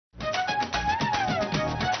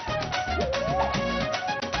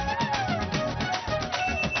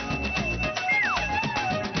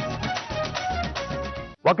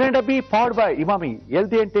Oggarane Dabbi powered by Imami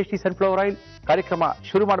healthy and tasty sunflower oil. ಕಾರ್ಯಕ್ರಮ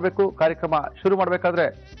ಶುರು ಮಾಡಬೇಕು. ಕಾರ್ಯಕ್ರಮ ಶುರು ಮಾಡಬೇಕಾದ್ರೆ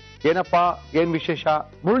ಏನಪ್ಪ ಏನ್ ವಿಶೇಷ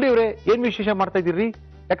ಮುರಳಿಯವರೇ ಏನ್ ವಿಶೇಷ ಮಾಡ್ತಾ ಇದ್ದೀರಿ?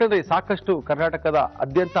 ಯಾಕಂದ್ರೆ ಸಾಕಷ್ಟು ಕರ್ನಾಟಕದ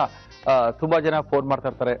ಅತ್ಯಂತ ತುಂಬಾ ಜನ ಫೋನ್ ಮಾಡ್ತಾ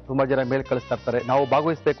ಇರ್ತಾರೆ, ತುಂಬಾ ಜನ ಮೇಲ್ ಕಳಿಸ್ತಾ ಇರ್ತಾರೆ, ನಾವು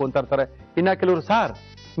ಭಾಗವಹಿಸಬೇಕು ಅಂತ ಇರ್ತಾರೆ. ಇನ್ನ ಕೆಲವರು ಸರ್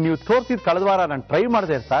ನೀವು ತೋರಿಸಿದ ಕಳೆದ ವಾರ ನಾನು ಟ್ರೈ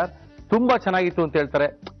ಮಾಡಿದೆ ಸರ್ ತುಂಬಾ ಚೆನ್ನಾಗಿತ್ತು ಅಂತ ಹೇಳ್ತಾರೆ.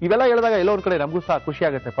 ಇವೆಲ್ಲ ಹೇಳಿದಾಗ ಎಲ್ಲೋ ಒಂದ್ ಕಡೆ ನಮಗೂ ಸಹ ಖುಷಿ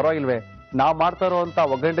ಆಗುತ್ತೆ. ಪರವಾಗಿಲ್ವೇ ನಾವು ಮಾಡ್ತಾ ಇರುವಂತ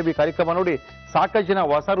ಒಗ್ಗರಣೆ ಡಬ್ಬಿ ಕಾರ್ಯಕ್ರಮ ನೋಡಿ ಸಾಕಷ್ಟು ಜನ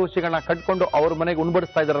ಹೊಸ ರುಚಿಗಳನ್ನ ಕಟ್ಕೊಂಡು ಅವ್ರ ಮನೆಗೆ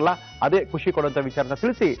ಉಣ್ಬಡಿಸ್ತಾ ಇದಾರಲ್ಲ, ಅದೇ ಖುಷಿ ಕೊಡುವಂತ ವಿಚಾರನ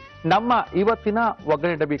ತಿಳಿಸಿ ನಮ್ಮ ಇವತ್ತಿನ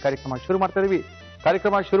ಒಗ್ಗರಣೆ ಡಬ್ಬಿ ಕಾರ್ಯಕ್ರಮ ಶುರು ಮಾಡ್ತಾ ಇದೀವಿ.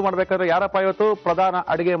 ಕಾರ್ಯಕ್ರಮ ಶುರು ಮಾಡ್ಬೇಕಾದ್ರೆ ಯಾರಪ್ಪ ಇವತ್ತು ಪ್ರಧಾನ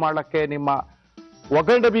ಅಡಿಗೆ ಮಾಡ್ಲಿಕ್ಕೆ ನಿಮ್ಮ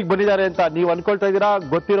ಒಗ್ಗರಣೆ ಡಬ್ಬಿಗೆ ಬಂದಿದ್ದಾರೆ ಅಂತ ನೀವು ಅನ್ಕೊಳ್ತಾ ಇದ್ದೀರಾ?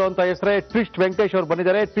 ಗೊತ್ತಿರುವಂತ ಹೆಸರೇ ಟ್ವಿಸ್ಟ್ ವೆಂಕಟೇಶ್ ಅವ್ರು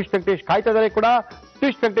ಬಂದಿದ್ದಾರೆ. ಟ್ವಿಸ್ಟ್ ವೆಂಕಟೇಶ್ ಕಾಯ್ತಾ ಇದ್ದಾರೆ ಕೂಡ.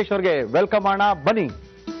 ಟ್ವಿಸ್ಟ್ ವೆಂಕಟೇಶ್ ಅವ್ರಿಗೆ ವೆಲ್ಕಮ್ ಮಾಡೋಣ, ಬನ್ನಿ.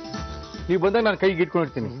 ನೀವು ಬಂದಾಗ ನಾನು ಕೈಗೆ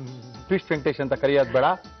ಇಟ್ಕೊಂಡಿರ್ತೀನಿ. ಟ್ವಿಸ್ಟ್ ವೆಂಕಟೇಶ್ ಅಂತ ಕರೆಯೋದು ಬೇಡ,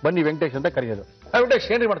 ಬನ್ನಿ ವೆಂಕಟೇಶ್ ಅಂತ ಕರೆಯೋದು. ವೆಂಕಟೇಶ್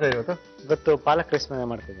ಏನ್ರಿ ಮಾಡ್ತಾ ಇದ್ದೀವಿ ಇವತ್ತು ಪಾಲಕ್ ರೈಸ್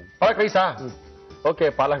ಮಾಡ್ತಾ ಇದ್ದೀನಿ. ಪಾಲಕ್ ರೈಸಾ? ಓಕೆ,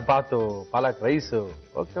 ಪಾಲಕ್ ಬಾತು, ಪಾಲಕ್ ರೈಸ್.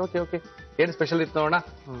 ಓಕೆ ಓಕೆ ಓಕೆ, ಏನ್ ಸ್ಪೆಷಲ್ ಇತ್ತು ನೋಡೋಣ.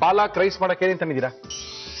 ಪಾಲಕ್ ರೈಸ್ ಮಾಡಕ್ಕೆ ಏನೇನು ತಂದಿದ್ದೀರಾ?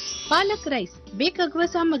 ಪಾಲಕ್ ರೈಸ್ ಬೇಕಾಗುವ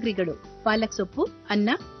ಸಾಮಗ್ರಿಗಳು: ಪಾಲಕ್ ಸೊಪ್ಪು, ಅನ್ನ,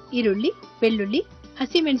 ಈರುಳ್ಳಿ, ಬೆಳ್ಳುಳ್ಳಿ,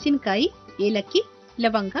 ಹಸಿಮೆಣಸಿನಕಾಯಿ, ಏಲಕ್ಕಿ,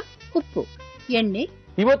 ಲವಂಗ, ಉಪ್ಪು, ಎಣ್ಣೆ.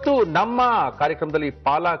 ಇವತ್ತು ನಮ್ಮ ಕಾರ್ಯಕ್ರಮದಲ್ಲಿ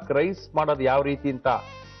ಪಾಲಕ್ ರೈಸ್ ಮಾಡೋದು ಯಾವ ರೀತಿ ಅಂತ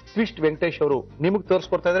ಟ್ವಿಸ್ಟ್ ವೆಂಕಟೇಶ್ ಅವರು ನಿಮಗೆ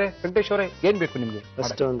ತೋರಿಸ್ಕೊಡ್ತಾ ಇದ್ದಾರೆ. ವೆಂಕಟೇಶ್ ಅವರೇ ಏನ್ ಬೇಕು ನಿಮ್ಗೆ?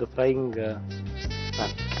 ಫಸ್ಟ್ ಒಂದು ಫ್ರೈಯಿಂಗ್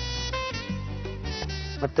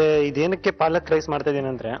ಮತ್ತೆ ಇದೇನಕ್ಕೆ ಪಾಲಕ್ ರೈಸ್ ಮಾಡ್ತಾ ಇದೀನಿ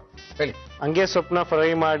ಅಂದ್ರೆ, ಹೇಳಿ. ಹಂಗೆ ಸೊಪ್ಪನ್ನ ಫ್ರೈ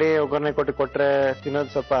ಮಾಡಿ ಒಗ್ಗರಣೆ ಕೊಟ್ರೆ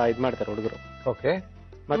ತಿನ್ನೋದು ಸ್ವಲ್ಪ ಇದ್ ಮಾಡ್ತಾರೆ ಹುಡುಗರು. ಓಕೆ.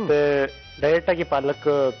 ಮತ್ತೆ ಡೈರೆಕ್ಟ್ ಆಗಿ ಪಾಲಕ್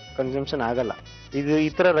ಕನ್ಸಂಪ್ಷನ್ ಆಗಲ್ಲ. ಇದು ಈ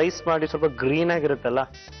ತರ ರೈಸ್ ಮಾಡಿ ಸ್ವಲ್ಪ ಗ್ರೀನ್ ಆಗಿರುತ್ತಲ್ಲ,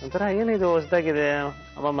 ಒಂಥರ ಏನಿದು ಹೊಸದಾಗಿದೆ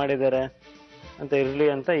ಅವ ಮಾಡಿದ್ದಾರೆ ಅಂತ ಇರ್ಲಿ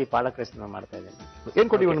ಅಂತ ಈ ಪಾಲಕ್ ರೈಸ್ ಮಾಡ್ತಾ ಇದ್ದೀನಿ.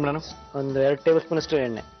 ಏನ್ ಕೊಟ್ಟಿದ್ದೀನಿ ನಾನು? ಒಂದು 2 ಟೇಬಲ್ ಸ್ಪೂನ್ ಅಷ್ಟು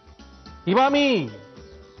ಎಣ್ಣೆ. Emami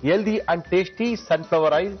healthy and tasty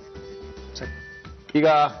sunflower oil. ಈಗ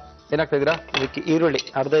ಏನಾಗ್ತಾ ಇದೀರಾ? ಇದಕ್ಕೆ ಈರುಳ್ಳಿ,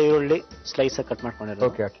 ಅರ್ಧ ಈರುಳ್ಳಿ ಸ್ಲೈಸ್ ಕಟ್ ಮಾಡ್ಕೊಂಡಿರೋದು.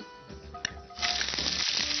 Okay okay.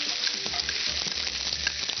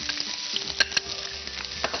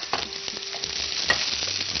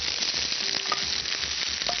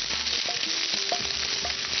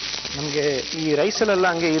 ನಮ್ಗೆ ಈ ರೈಸಲ್ಲೆಲ್ಲ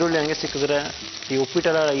ಹಂಗೆ ಈರುಳ್ಳಿ ಹಂಗೆ ಸಿಕ್ಕಿದ್ರೆ, ಈ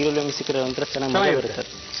ಉಪ್ಪಿಟ್ಟೆಲ್ಲ ಈರುಳ್ಳಿ ಹಂಗೆ ಸಿಕ್ಕಿದ್ರೆ ಒಂಥರ ಚೆನ್ನಾಗಿರುತ್ತೆ.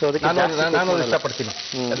 ಸೊ ಅದಕ್ಕೆ ನಾನು ಇಷ್ಟಪಡ್ತೀನಿ.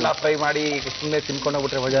 ಎಲ್ಲ ಫ್ರೈ ಮಾಡಿ ಸುಮ್ಮನೆ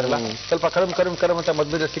ತಿನ್ಕೊಂಡೋಗ್ಬಿಟ್ರೆ ಮಜಾರಲ್ಲ. ಸ್ವಲ್ಪ ಕರಮ್ ಅಂತ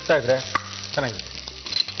ಮಧ್ಯ ಸಿಗ್ತಾ ಇದ್ರೆ ಚೆನ್ನಾಗಿದೆ.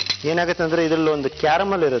 ಏನಾಗುತ್ತೆ ಅಂದ್ರೆ ಇದ್ರಲ್ಲಿ ಒಂದು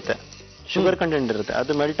ಕ್ಯಾರಮಲ್ ಇರುತ್ತೆ, ಶುಗರ್ ಕಂಟೆಂಟ್ ಇರುತ್ತೆ,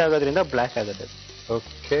 ಅದು ಮೆಲ್ಟ್ ಆಗೋದ್ರಿಂದ ಬ್ಲ್ಯಾಕ್ ಆಗುತ್ತೆ.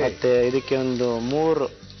 ಓಕೆ. ಮತ್ತೆ ಇದಕ್ಕೆ ಒಂದು 3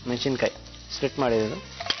 ಮೆಣಸಿನ್ಕಾಯಿ ಸ್ಪ್ಲಿಟ್ ಮಾಡಿರೋದು.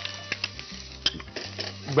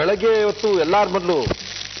 ಬೆಳಗ್ಗೆ ಹೊತ್ತು ಎಲ್ಲಾರ ಮೊದಲು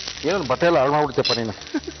ಏನೊಂದು ಬಟ್ಟೆ ಎಲ್ಲ ಹಾಳು ಮಾಡ್ಬಿಡ್ತೇಪ್ಪ ನೀನು.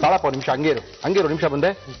 ಸಾಳಪ್ಪ ನಿಮಿಷ ಹಂಗೇರು ನಿಮಿಷ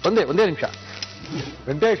ಒಂದೇ ನಿಮಿಷ.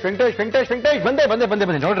 ವೆಂಕಟೇಶ್ ಬಂದೆ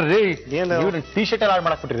ನೋಡ್ರಿ. ಟೀ ಶರ್ಟ್ ಎಲ್ಲ ಹಾಳು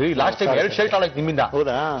ಮಾಡಕ್ಬಿಟ್ರಿ. ಲಾಸ್ಟ್ ಟೈಮ್ 2 ಶರ್ಟ್ ಹಾಳಾಯ್ತು ನಿಮ್ಮಿಂದ.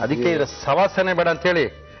 ಹೌದಾ? ಅದಕ್ಕೆ ಇದ್ರ ಸವಾಸನೆ ಬೇಡ ಅಂತ ಹೇಳಿ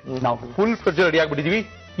ನಾವು ಫುಲ್ ಫ್ರೆಜ್ ರೆಡಿ ಆಗ್ಬಿಟ್ಟಿದೀವಿ.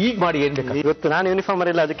 ಈಗ ಮಾಡಿ ಏನ್ ಬೇಕು? ಇವತ್ತು ನಾನು ಯೂನಿಫಾರ್ಮ್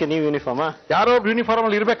ಅರಿಲ್ಲ, ಅದಕ್ಕೆ ನೀವು ಯೂನಿಫಾರ್ಮ್. ಯಾರೋ ಯೂನಿಫಾರ್ಮ್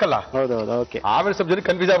ಅಲ್ಲಿ ಇರ್ಬೇಕಲ್ಲ. ಹೌದೌದು. ಓಕೆ. ಆಮೇಲೆ ಸ್ವಲ್ಪ ಜನ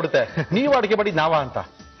ಕನ್ಫ್ಯೂಸ್ ಆಗ್ಬಿಡುತ್ತೆ, ನೀವು ಅಡಿಗೆ ಮಾಡಿದ್ ನಾವ ಅಂತ.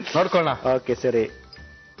 ನೋಡ್ಕೊಳ್ಳೋಣ. ಓಕೆ ಸರಿ.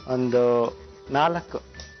 ಒಂದು 4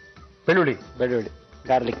 ಬೆಳ್ಳುಳ್ಳಿ,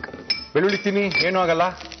 ಗಾರ್ಲಿಕ್. ಬೆಳ್ಳುಳ್ಳಿ ತಿನ್ನಿ, ಏನೂ ಆಗಲ್ಲ,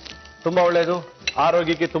 ತುಂಬಾ ಒಳ್ಳೇದು,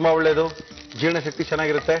 ಆರೋಗ್ಯಕ್ಕೆ ತುಂಬಾ ಒಳ್ಳೇದು, ಜೀರ್ಣಶಕ್ತಿ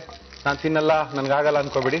ಚೆನ್ನಾಗಿರುತ್ತೆ. ನಾನು ತಿನ್ನಲ್ಲ, ನನ್ಗಾಗಲ್ಲ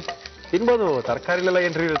ಅನ್ಕೋಬೇಡಿ, ತಿನ್ಬೋದು. ತರಕಾರಿಲೆಲ್ಲ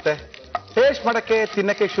ಏನ್ರಿ ಇರುತ್ತೆ. ಟೇಸ್ಟ್ ಮಾಡಕ್ಕೆ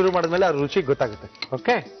ತಿನ್ನಕ್ಕೆ ಶುರು ಮಾಡಿದ್ಮೇಲೆ ಆ ರುಚಿ ಗೊತ್ತಾಗುತ್ತೆ.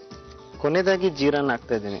 ಓಕೆ. ಕೊನೆಯದಾಗಿ ಜೀರಾನ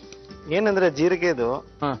ಹಾಕ್ತಾ ಇದ್ದೀನಿ. ಏನಂದ್ರೆ ಜೀರಿಗೆದು,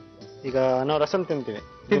 ಈಗ ನಾವು ರಸಂ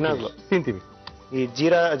ತಿಂತೀವಿ, ಈ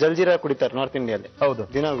ಜಲ್ಜೀರಾ ಕುಡಿತಾರೆ ನಾರ್ತ್ ಇಂಡಿಯಲ್ಲಿ. ಹೌದು,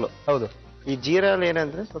 ದಿನಾಗ್ಲು. ಹೌದು. ಈ ಜೀರಲ್ಲಿ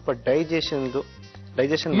ಏನಂದ್ರೆ ಸ್ವಲ್ಪ ಡೈಜೆಷನ್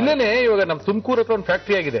ಇಲ್ಲೇನೆ. ಇವಾಗ ನಮ್ ತುಮಕೂರು ಹತ್ರ ಒಂದು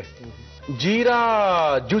ಫ್ಯಾಕ್ಟ್ರಿ ಆಗಿದೆ, ಜೀರಾ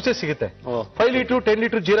ಜ್ಯೂಸಸ್ ಸಿಗುತ್ತೆ. 5 ಲೀಟರ್ 10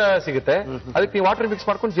 ಲೀಟರ್ ಜೀರಾ ಸಿಗುತ್ತೆ. ಅದಕ್ಕೆ ನೀವು ವಾಟರ್ ಮಿಕ್ಸ್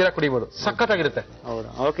ಮಾಡ್ಕೊಂಡು ಜೀರಾ ಕುಡಿಬಹುದು, ಸಖತ್ತಾಗಿರುತ್ತೆ. ಹೌದಾ?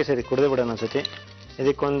 ಓಕೆ ಸರಿ, ಕುಡಿದೇ ಬಿಡೋಣ ಒಂದ್ಸತಿ.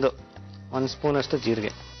 ಇದಕ್ಕೊಂದು 1 ಸ್ಪೂನ್ ಅಷ್ಟು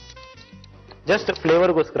ಜೀರಿಗೆ, ಜಸ್ಟ್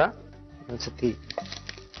ಫ್ಲೇವರ್ಗೋಸ್ಕರ ಒಂದ್ಸತಿ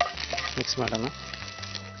ಮಿಕ್ಸ್ ಮಾಡೋಣ.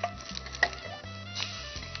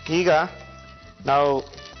 ಈಗ ನಾವು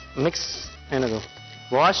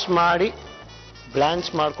ವಾಶ್ ಮಾಡಿ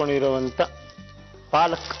ಬ್ಲಾಂಚ್ ಮಾಡ್ಕೊಂಡಿರುವಂತ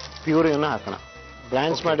ಪಾಲಕ್ ಪ್ಯೂರಿಯನ್ನು ಹಾಕೋಣ.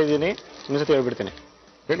 ಬ್ಲಾಂಚ್ ಮಾಡಿದ್ದೀನಿ, ಇನ್ನೊಂದ್ಸತಿ ಹೇಳ್ಬಿಡ್ತೀನಿ.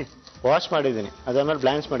 ಹೇಳಿ. ವಾಶ್ ಮಾಡಿದ್ದೀನಿ, ಅದಾದ್ಮೇಲೆ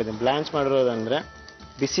ಬ್ಲಾಂಚ್ ಮಾಡಿದ್ದೀನಿ. ಬ್ಲಾಂಚ್ ಮಾಡಿರೋದಂದ್ರೆ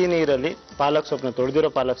ಬಿಸಿ ನೀರಲ್ಲಿ ತೊಳೆದಿರೋ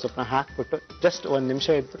ಪಾಲಕ್ ಸೊಪ್ಪನ್ನ ಹಾಕ್ಬಿಟ್ಟು ಜಸ್ಟ್ 1 ನಿಮಿಷ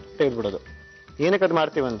ಇಟ್ಬಿಟ್ಟು ತೆಗೆದ್ಬಿಡೋದು. ಏನಕ್ಕೆ ಅದು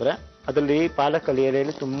ಮಾಡ್ತೀವಂದ್ರೆ ಅದರಲ್ಲಿ ಪಾಲಕಲ್ಲಿ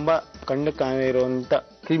ಎಲೆಯಲ್ಲಿ ತುಂಬಾ ಕಣ್ಣು ಕಾಣಿರುವಂತ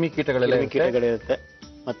ಕ್ರಿಮಿಕೀಟಗಳಿರುತ್ತೆ.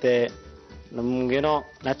 ಮತ್ತೆ ನಮ್ಗೇನೋ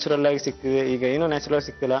ನ್ಯಾಚುರಲ್ ಆಗಿ ಸಿಗ್ತಿದೆ, ಈಗ ಏನೋ ನ್ಯಾಚುರಲ್ ಆಗಿ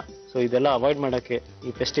ಸಿಗ್ತಿಲ್ಲ. ಸೊ ಇದೆಲ್ಲ ಅವಾಯ್ಡ್ ಮಾಡಕ್ಕೆ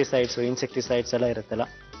ಈ ಪೆಸ್ಟಿಸೈಡ್ಸ್, ಇನ್ಸೆಕ್ಟಿಸೈಡ್ಸ್ ಎಲ್ಲ ಇರುತ್ತಲ್ಲ,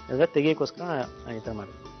 ಅದೆಲ್ಲ ತೆಗಿಯೋಕ್ಕೋಸ್ಕರ ಈ ತರ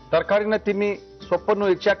ಮಾಡಿ. ತರಕಾರಿನ ತಿನ್ನಿ, ಸೊಪ್ಪನ್ನು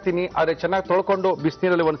ಹೆಚ್ಚಾಗಿ ತಿನ್ನಿ, ಆದ್ರೆ ಚೆನ್ನಾಗಿ ತೊಳ್ಕೊಂಡು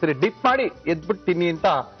ಬಿಸಿನೀರಲ್ಲಿ ಒಂದ್ಸರಿ ಡಿಪ್ ಮಾಡಿ ಎದ್ಬಿಟ್ಟು ತಿನ್ನಿ ಅಂತ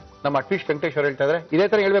ನಮ್ಮ ಟ್ವಿಸ್ಟ್ ವೆಂಕಟೇಶ್ ಅವರು ಹೇಳ್ತಾ ಇದ್ರೆ. ಇದೇ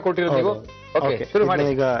ತರ ಹೇಳ್ಬೇಕು ಕೊಟ್ಟಿರೋದು ನೀವು. ಓಕೆ, ಶುರು ಮಾಡಿ.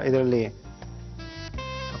 ಈಗ ಇದರಲ್ಲಿ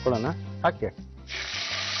ಹಾಕೊಳ್ಳೋಣ. ಹಾಕಿ.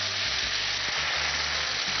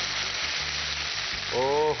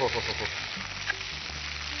 ಓಹೋ,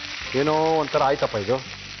 ಏನೋ ಒಂಥರ ಆಯ್ತಪ್ಪ, ಇದು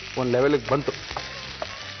ಒಂದು ಲೆವೆಲ್ಗೆ ಬಂತು.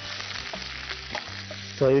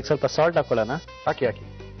 ಸೊ ಇದಕ್ಕೆ ಸ್ವಲ್ಪ ಸಾಲ್ಟ್ ಹಾಕೊಳ್ಳೋಣ. ಹಾಕಿ ಹಾಕಿ.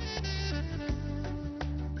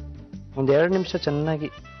 ಒಂದ್ 2 ನಿಮಿಷ ಚೆನ್ನಾಗಿ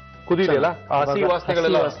ಕುದಿದೆಯಲ್ಲ, ಹಸಿ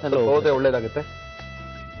ವಾಸನೆಗಳೆಲ್ಲ ಹೋದ್ರೆ ಒಳ್ಳೇದಾಗುತ್ತೆ.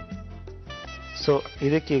 ಸೊ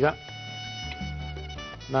ಇದಕ್ಕೀಗ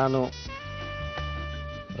ನಾನು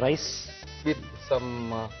rice with some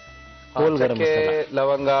hole garam masala,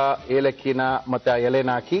 ಲವಂಗ, ಏಲಕ್ಕಿನ ಮತ್ತೆ ಆ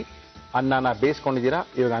ಎಲೆನ ಹಾಕಿ ಅನ್ನನ ಬೇಯಿಸ್ಕೊಂಡಿದ್ದೀರಾ.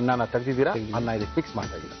 ಇವಾಗ ಅನ್ನನ ತೆಗೆದಿದ್ದೀರಾ, ಅನ್ನ ಇದಕ್ಕೆ ಫಿಕ್ಸ್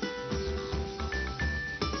ಮಾಡ್ತಾ ಇದ್ದೀರಾ.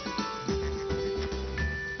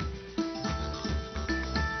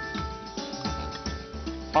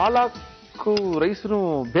 ಪಾಲಕ್ಕು ರೈಸ್ನು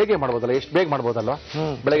ಬೇಗ ಮಾಡ್ಬೋದಲ್ಲ? ಎಷ್ಟು ಬೇಗ ಮಾಡ್ಬೋದಲ್ವಾ?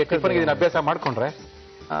 ಬೆಳಗ್ಗೆ ಟಿಫನ್ಗೆ ಇದನ್ನ ಅಭ್ಯಾಸ ಮಾಡ್ಕೊಂಡ್ರೆ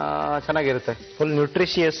ಚೆನ್ನಾಗಿರುತ್ತೆ. Full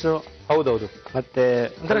nutritious. ಹೌದೌದು, ಮತ್ತೆ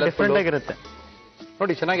ಡಿಫ್ರೆಂಟ್ ಆಗಿರುತ್ತೆ.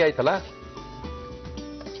 ನೋಡಿ ಚೆನ್ನಾಗಿ ಆಯ್ತಲ್ಲ.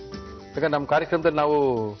 ಯಾಕಂದ್ರೆ ನಮ್ಮ ಕಾರ್ಯಕ್ರಮದಲ್ಲಿ ನಾವು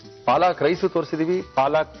ಪಾಲಕ್ ರೈಸು ತೋರಿಸಿದೀವಿ,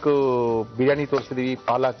 ಪಾಲಕ್ ಬಿರಿಯಾನಿ ತೋರಿಸಿದೀವಿ,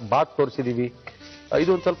 ಪಾಲಕ್ ಬಾತ್ ತೋರಿಸಿದೀವಿ. ಇದು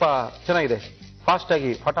ಒಂದು ಸ್ವಲ್ಪ ಚೆನ್ನಾಗಿದೆ, ಫಾಸ್ಟ್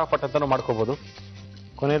ಆಗಿ ಫಟಾಫಟ್ ಅಂತಾನು ಮಾಡ್ಕೋಬಹುದು.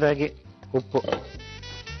 ಕೊನೆಯದಾಗಿ ಉಪ್ಪು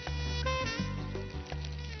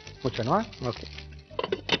ಮುಚ್ಚೋಣ. ಓಕೆ.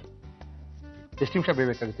 ಎಷ್ಟು ನಿಮಿಷ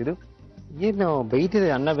ಬೇಯಬೇಕಾಗುತ್ತೆ ಇದು? ಏನು ಬೇಯ್ತಿದೆ,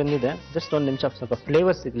 ಅನ್ನ ಬೆಂದಿದೆ. ಜಸ್ಟ್ 1 ನಿಮಿಷ ಸ್ವಲ್ಪ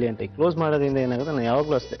ಫ್ಲೇವರ್ ಸಿಗ್ಲಿ ಅಂತ. ಕ್ಲೋಸ್ ಮಾಡೋದ್ರಿಂದ ಏನಾಗುತ್ತೆ, ನಾನು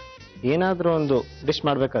ಯಾವಾಗಲೂ ಅಷ್ಟೇ ಏನಾದರೂ ಒಂದು ಡಿಶ್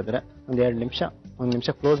ಮಾಡಬೇಕಾದ್ರೆ ಒಂದು 2 ನಿಮಿಷ 1 ನಿಮಿಷ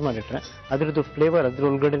ಕ್ಲೋಸ್ ಮಾಡಿಟ್ರೆ ಅದ್ರದ್ದು ಫ್ಲೇವರ್ ಅದ್ರ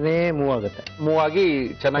ಒಳಗಡೆನೇ ಮೂವ್ ಆಗುತ್ತೆ. ಮೂವ್ ಆಗಿ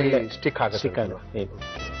ಚೆನ್ನಾಗಿ ಸ್ಟಿಕ್ ಆಗುತ್ತೆ.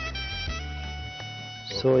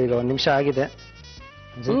 ಸೊ ಈಗ 1 ನಿಮಿಷ ಆಗಿದೆ.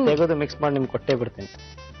 ತೆಗೆದು ಮಿಕ್ಸ್ ಮಾಡಿ ನಿಮ್ಗೆ ಕೊಟ್ಟೇ ಬಿಡ್ತೀನಿ.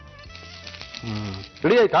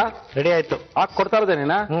 ರೆಡಿ ಆಯ್ತಾ? ರೆಡಿ ಆಯ್ತು. ಹಾಕಿ ಕೊಡ್ತಾ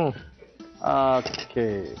ಇರೋದೇನೇನಾ? ಓಕೆ.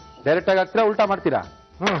 ಡೈರೆಕ್ಟ್ ಆಗಿ ಹಾಕ್ತೀರಾ, ಉಲ್ಟಾ ಮಾಡ್ತೀರಾ?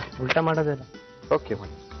 ಉಲ್ಟಾ ಮಾಡೋದಿಲ್ಲ. ಓಕೆ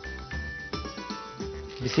ಮಾಡಿ.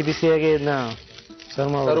 ಬಿಸಿ ಬಿಸಿಯಾಗಿ ಇದನ್ನ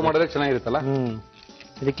ಸರ್ವ್ ಮಾಡಿದ್ರೆ ಚೆನ್ನಾಗಿರುತ್ತಲ್ಲ.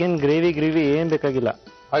 ಇದಕ್ಕೇನು ಗ್ರೇವಿ ಏನ್ ಬೇಕಾಗಿಲ್ಲ,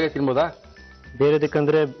 ಹಾಗೆ ತಿನ್ಬೋದಾ?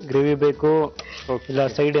 ಬೇರೆದಕ್ಕಂದ್ರೆ ಗ್ರೇವಿ ಬೇಕು, ಇಲ್ಲ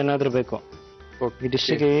ಸೈಡ್ ಏನಾದ್ರೂ ಬೇಕು. ಈ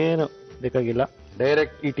ಡಿಶ್ಗೆ ಏನು ಬೇಕಾಗಿಲ್ಲ.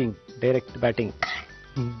 Direct eating, direct batting.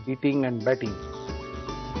 Eating and batting.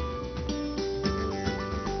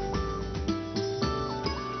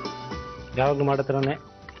 ಯಾವಾಗಲೂ ಮಾಡೋ ಥರನೇ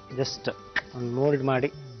ಜಸ್ಟ್ ಒಂದು ಮೋಲ್ಡ್ ಮಾಡಿ.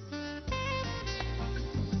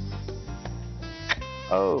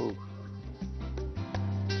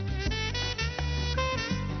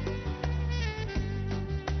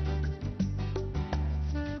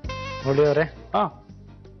 ನೋಡಿ ಅವರೇ,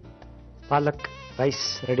 ಪಾಲಕ್ ರೈಸ್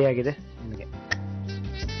ರೆಡಿ ಆಗಿದೆ ನಿಮಗೆ.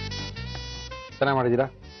 ಚೆನ್ನಾಗಿ ಮಾಡಿದ್ದೀರಾ,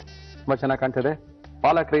 ತುಂಬಾ ಚೆನ್ನಾಗಿ ಕಾಣ್ತಿದೆ.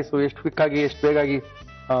 ಪಾಲಕ್ ರೈಸು ಎಷ್ಟು ಕ್ವಿಕ್ ಆಗಿ ಎಷ್ಟು ಬೇಗಾಗಿ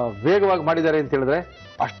ವೇಗವಾಗಿ ಮಾಡಿದ್ದಾರೆ ಅಂತ ಹೇಳಿದ್ರೆ,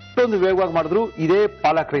 ಅಷ್ಟೊಂದು ವೇಗವಾಗಿ ಮಾಡಿದ್ರು ಇದೇ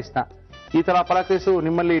ಪಾಲಕ್ ರೈಸ್ನ. ಈ ತರ ಪಾಲಕ್ ರೈಸು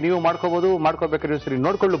ನಿಮ್ಮಲ್ಲಿ ನೀವು ಮಾಡ್ಕೋಬಹುದು, ಮಾಡ್ಕೋಬೇಕಾದ್ರೆ ಸರಿ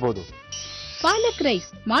ನೋಡ್ಕೊಳ್ಳಬಹುದು. ಪಾಲಕ್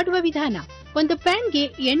ರೈಸ್ ಮಾಡುವ ವಿಧಾನ: ಒಂದು ಪ್ಯಾನ್ಗೆ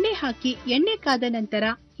ಎಣ್ಣೆ ಹಾಕಿ, ಎಣ್ಣೆ ಕಾದ ನಂತರ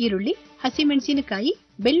ಈರುಳ್ಳಿ, ಹಸಿಮೆಣಸಿನಕಾಯಿ,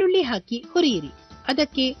 ಬೆಳ್ಳುಳ್ಳಿ ಹಾಕಿ ಹುರಿಯಿರಿ.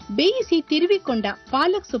 ಅದಕ್ಕೆ ಬೇಯಿಸಿ ತಿರುವಿಕೊಂಡ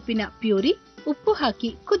ಪಾಲಕ್ ಸೊಪ್ಪಿನ ಪ್ಯೂರಿ, ಉಪ್ಪು ಹಾಕಿ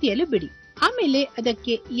ಕುದಿಯಲು ಬಿಡಿ. ಆಮೇಲೆ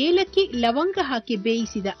ಅದಕ್ಕೆ ಏಲಕ್ಕಿ, ಲವಂಗ ಹಾಕಿ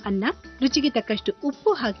ಬೇಯಿಸಿದ ಅನ್ನ, ರುಚಿಗೆ ತಕ್ಕಷ್ಟು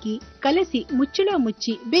ಉಪ್ಪು ಹಾಕಿ ಕಲಸಿ ಮುಚ್ಚಳ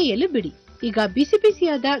ಮುಚ್ಚಿ ಬೇಯಲು ಬಿಡಿ. ಈಗ ಬಿಸಿ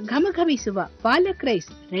ಬಿಸಿಯಾದ ಘಮಘಮಿಸುವ ಪಾಲಕ್ rice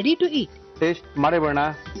ready to eat. Taste ಮಾಡೇ ಬೇಡ.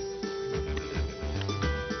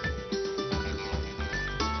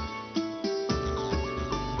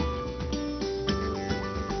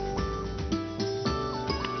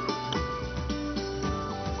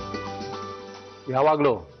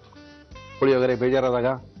 ಯಾವಾಗ್ಲೂ ಪುಳಿಯೋಗರೆ ಬೇಜಾರಾದಾಗ,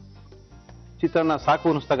 ಚಿತ್ರಾನ್ನ ಸಾಕು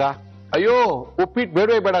ಅನಿಸ್ದಾಗ, ಅಯ್ಯೋ ಉಪ್ಪಿಟ್ಟು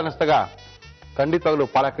ಬೇಡವೇ ಬೇಡ ಅನಿಸ್ದಾಗ ಖಂಡಿತವಾಗ್ಲೂ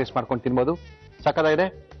ಪಾಲಕ್ ರೈಸ್ ಮಾಡ್ಕೊಂಡು ತಿನ್ಬೋದು. ಸಕ್ಕತ್ತಾಗಿದೆ.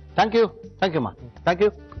 ಥ್ಯಾಂಕ್ ಯು ಮಾ, ಥ್ಯಾಂಕ್ ಯು.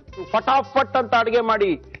 ಫಟಾಫಟ್ ಅಂತ ಅಡಿಗೆ ಮಾಡಿ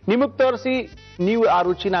ನಿಮಗ್ ತೋರಿಸಿ, ನೀವು ಆ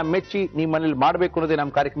ರುಚಿನ ಮೆಚ್ಚಿ ನಿಮ್ಮ ಮನೇಲಿ ಮಾಡ್ಬೇಕು ಅನ್ನೋದೇ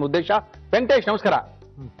ನಮ್ಮ ಕಾರ್ಯಕ್ರಮ ಉದ್ದೇಶ. ವೆಂಕಟೇಶ್ ನಮಸ್ಕಾರ.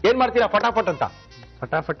 ಏನ್ ಮಾಡ್ತೀರಾ ಫಟಾಫಟ್ ಅಂತ?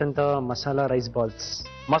 ಫಟಾಫಟ್ ಅಂತ masala rice balls.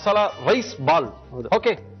 Masala rice ball.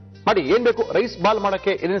 Okay ಮಾಡಿ. ಏನ್ ಬೇಕು? ರೈಸ್ ಬಾಲ್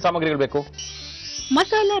ಮಾಡಕ್ಕೆ ಏನೇನು ಸಾಮಗ್ರಿಗಳು ಬೇಕು?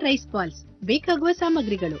 ಮಸಾಲಾ ರೈಸ್ ಬಾಲ್ಸ್ ಬೇಕಾಗುವ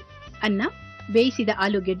ಸಾಮಗ್ರಿಗಳು: ಅನ್ನ, ಬೇಯಿಸಿದ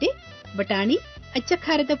ಆಲೂಗೆಡ್ಡೆ, ಬಟಾಣಿ, ಅಚ್ಚ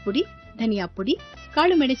ಖಾರದ ಪುಡಿ, ಧನಿಯಾ ಪುಡಿ,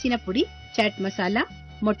 ಕಾಳು ಮೆಣಸಿನ ಪುಡಿ, ಚಾಟ್ ಮಸಾಲ,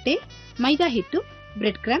 ಮೊಟ್ಟೆ, ಮೈದಾ ಹಿಟ್ಟು,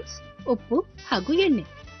 ಬ್ರೆಡ್ ಕ್ರಮ್ಸ್, ಉಪ್ಪು ಹಾಗೂ ಎಣ್ಣೆ.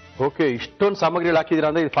 ಓಕೆ, ಇಷ್ಟೊಂದು ಸಾಮಗ್ರಿಗಳು ಹಾಕಿದಿರಾ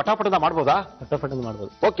ಅಂದ್ರೆ ಇದು ಫಟಾಫಟದ ಮಾಡ್ಬೋದಾ? ಫಟಾಫಟ್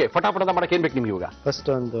ಮಾಡ್ಬೋದು. ಓಕೆ, ಫಟಾಫಟದ ಮಾಡಕ್ಕೆ ಏನ್ ಬೇಕು ನಿಮ್ಗೆ ಇವಾಗ? ಫಸ್ಟ್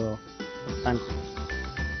ಒಂದು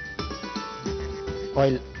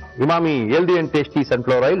oil, Emami healthy and tasty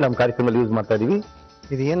sunflower oil ನಮ್ಮ ಕಾರ್ಯಕ್ರಮದಲ್ಲಿ ಯೂಸ್ ಮಾಡ್ತಾ ಇದೀವಿ.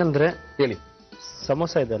 ಇದು ಏನಂದ್ರೆ, ಹೇಳಿ.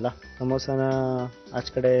 ಸಮೋಸ ಇದೆಲ್ಲ, ಸಮೋಸನ ಆಚ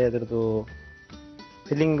ಕಡೆ ಅದ್ರದ್ದು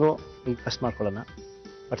ಫಿಲ್ಲಿಂಗು ಈಗ ಫಸ್ಟ್ ಮಾಡ್ಕೊಳ್ಳೋಣ.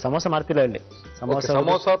 ಬಟ್ ಸಮೋಸ ಮಾಡ್ತಿಲ್ಲ ಇಲ್ಲಿ.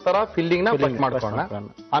 ಸಮೋಸ ತರ ಫಿಲ್ಲಿಂಗ್ ನ ಮಾಡ್ಕೊಳ್ಳೋಣ.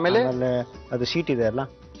 ಆಮೇಲೆ ಅದು ಶೀಟ್ ಇದೆ ಅಲ್ಲ,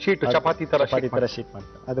 ಶೀಟ್ ಚಪಾತಿ ತರ ಶೀಟ್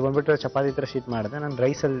ಮಾಡ್ತಾರೆ. ಅದು ಬಂದ್ಬಿಟ್ಟು ಚಪಾತಿ ತರ ಶೀಟ್ ಮಾಡಿದೆ. ನಾನು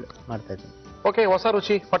ರೈಸ್ ಅಲ್ಲಿ ಮಾಡ್ತಾ ಇದ್ದೀನಿ. ಓಕೆ, ಹೊಸ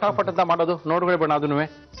ರುಚಿ ಫಟಾಫಟ್ ಅಂತ ಮಾಡೋದು ನೋಡ್ಕೊಳ್ಳಿ ಬಣ್ಣ ಅದನ್ನು.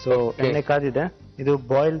 ಸೊ ಎಣ್ಣೆ ಕಾದಿದೆ. ಇದು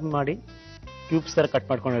ಬಾಯ್ಲ್ ಮಾಡಿ ಕ್ಯೂಬ್ಸ್ ತರ ಕಟ್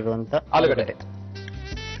ಮಾಡ್ಕೊಂಡಿರುವಂತ ಆಲೂಗಡ್ಡೆ.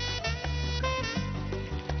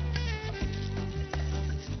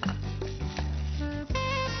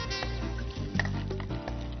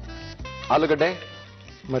 ಆಲೂಗಡ್ಡೆ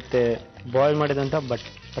ಮತ್ತೆ ಬಾಯ್ಲ್ ಮಾಡಿದಂತ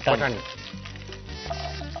ಬಟಾಣಿ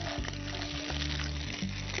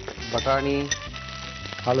ಬಟಾಣಿ,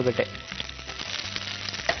 ಆಲೂಗಡ್ಡೆ.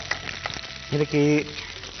 ಇದಕ್ಕೆ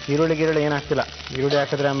ಈರುಳ್ಳಿ ಏನು ಹಾಕ್ತಿಲ್ಲ. ಈರುಳ್ಳಿ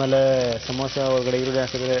ಹಾಕಿದ್ರೆ ಆಮೇಲೆ ಸಮೋಸ ಒಳಗಡೆ ಈರುಳ್ಳಿ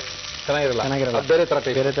ಹಾಕಿದ್ರೆ ಚೆನ್ನಾಗಿರಲ್ಲ. ಬೇರೆ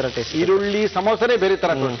ತರ ಟೇಸ್ಟ್. ಈರುಳ್ಳಿ ಸಮೋಸನೇ ಬೇರೆ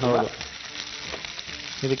ತರ. ಹೌದು.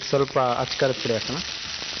 ಇದಕ್ಕೆ ಸ್ವಲ್ಪ ಅಚ್ಕಾರದ ಪುಡಿ ಹಾಕೋಣ.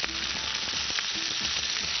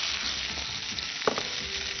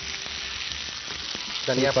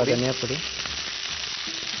 ಧನಿಯಾ ಪುಡಿ,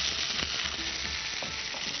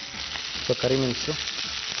 ಸ್ವಲ್ಪ ಕರಿಮೆಣಸು,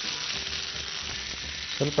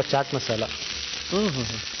 ಸ್ವಲ್ಪ ಚಾಟ್ ಮಸಾಲ.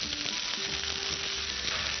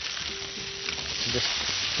 ಜಸ್ಟ್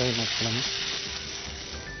ಫ್ರೈ ಮಾಡ್ಕೊಳ್ಳೋಣ.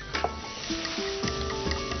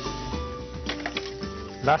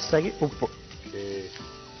 ಲಾಸ್ಟ್ ಆಗಿ ಉಪ್ಪು.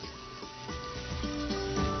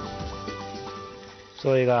 ಸೊ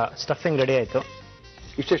ಈಗ ಸ್ಟಫಿಂಗ್ ರೆಡಿ ಆಯ್ತು.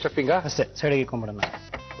 ಇಷ್ಟೇ ಸ್ಟಫಿಂಗ್ ಅಷ್ಟೇ, ಸೈಡಿಗೆ ಇಟ್ಕೊಂಡ್ಬಿಡೋಣ.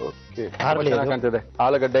 ಓಕೆ, ಕಾಣ್ತಿದೆ.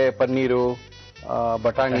 ಆಲೂಗಡ್ಡೆ, ಪನ್ನೀರು,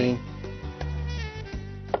 ಬಟಾಣಿ.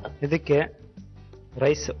 ಇದಕ್ಕೆ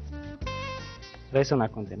ರೈಸನ್ನು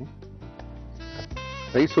ಹಾಕೊಂತೀನಿ.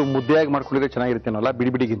 ರೈಸು ಮುದ್ದೆಯಾಗಿ ಮಾಡ್ಕೊಂಡಿದ್ರೆ ಚೆನ್ನಾಗಿರುತ್ತೇನಲ್ಲ,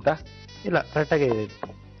 ಬಿಡಿ ಬಿಡಿಗಿಂತ? ಇಲ್ಲ, ಕರೆಕ್ಟಾಗಿ ಇದೆ.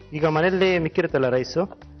 ಈಗ ಮನೆಯಲ್ಲಿ ಮಿಕ್ಕಿರುತ್ತಲ್ಲ ರೈಸು,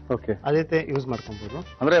 ಓಕೆ, ಅದೇ ರೀತಿ ಯೂಸ್ ಮಾಡ್ಕೊಬಹುದು.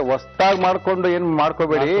 ಅಂದ್ರೆ ಹೊಸ್ದಾಗಿ ಮಾಡ್ಕೊಂಡು ಏನ್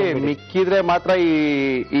ಮಾಡ್ಕೋಬೇಡಿ, ಮಿಕ್ಕಿದ್ರೆ ಮಾತ್ರ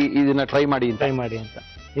ಇದನ್ನ ಟ್ರೈ ಮಾಡಿ ಅಂತ.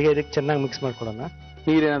 ಈಗ ಇದಕ್ಕೆ ಚೆನ್ನಾಗಿ ಮಿಕ್ಸ್ ಮಾಡ್ಕೊಡೋಣ.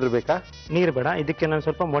 ನೀರೇನಾದ್ರೂ ಬೇಕಾ? ನೀರು ಬೇಡ. ಇದಕ್ಕೆ ನಾನು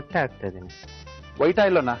ಸ್ವಲ್ಪ ಮೊಟ್ಟೆ ಹಾಕ್ತಾ ಇದ್ದೀನಿ. ವೈಟಾ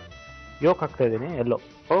ಇಲ್ಲೋನಾ? ಯೋಕ್ ಹಾಕ್ತಾ ಇದ್ದೀನಿ, ಎಲ್ಲೋ.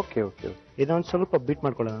 Okay okay. ಇದೊಂದು ಸ್ವಲ್ಪ ಬೀಟ್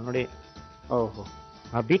ಮಾಡ್ಕೊಳ್ಳೋಣ ನೋಡಿ. ಓಹೋ,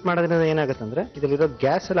 ಆ ಬೀಟ್ ಮಾಡೋದ್ರಿಂದ ಏನಾಗುತ್ತೆ ಅಂದ್ರೆ ಇದರಲ್ಲಿರೋ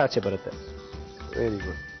ಗ್ಯಾಸ್ ಎಲ್ಲ ಆಚೆ ಬರುತ್ತೆ. Very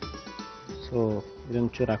good. ಸೊ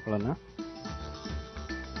ಇದೊಂದು ಚೂರು ಹಾಕೊಳ್ಳೋಣ.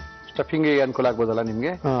 ಸ್ಟಫಿಂಗ್ ಅನುಕೂಲ ಆಗ್ಬೋದಲ್ಲ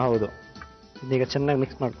ನಿಮ್ಗೆ? ಹೌದು. ಇದೀಗ ಚೆನ್ನಾಗಿ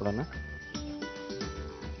ಮಿಕ್ಸ್ ಮಾಡ್ಕೊಳ್ಳೋಣ.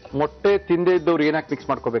 ಮೊಟ್ಟೆ ತಿಂದೇ ಇದ್ದವ್ರು ಏನಾಕ್ ಮಿಕ್ಸ್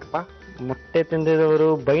ಮಾಡ್ಕೋಬೇಕಪ್ಪ? ಮೊಟ್ಟೆ ತಿಂದಿದವರು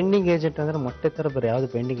ಬೈಂಡಿಂಗ್ ಏಜೆಂಟ್ ಅಂದ್ರೆ ಮೊಟ್ಟೆ ತರ ಬರೀ ಯಾವ್ದು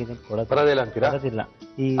ಬೈಂಡಿಂಗ್ ಏಜೆಂಟ್ ಬರೋದಿಲ್ಲ ಅಂತೀರಾ? ಬರೋದಿಲ್ಲ.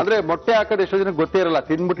 ಅಂದ್ರೆ ಮೊಟ್ಟೆ ಹಾಕೋದು ಎಷ್ಟೋ ಜನಕ್ಕೆ ಗೊತ್ತೇ ಇರಲ್ಲ,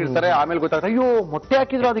 ತಿಂದ್ಬಿಟ್ಟಿರ್ತಾರೆ, ಆಮೇಲೆ ಗೊತ್ತಾಗ್ತದೆ ಅಯ್ಯೋ ಮೊಟ್ಟೆ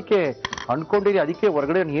ಹಾಕಿದ್ರು ಅದಕ್ಕೆ ಅನ್ಕೊಂಡಿರಿ, ಅದಕ್ಕೆ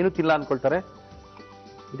ಹೊರಗಡೆ ಏನು ತಿಲ್ಲ ಅನ್ಕೊಳ್ತಾರೆ.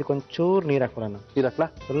 ಇದಕ್ಕೊಂಚೂರು ನೀರು ಹಾಕೊಳ್ಳೋಣ. ನೀರು ಹಾಕ್ಲಾ?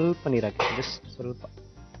 ಸ್ವಲ್ಪ ನೀರು ಹಾಕಿ, ಜಸ್ಟ್ ಸ್ವಲ್ಪ.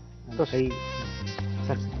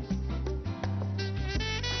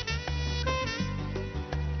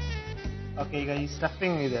 ಓಕೆ, ಈಗ ಈ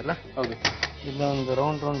ಸ್ಟಫಿಂಗ್ ಇದೆಯಲ್ಲ, ಹೌದು, ಇದೊಂದು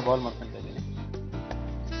ರೌಂಡ್ ಬಾಲ್ ಮಾಡ್ಕೊಂತ ಇದ್ದೀನಿ.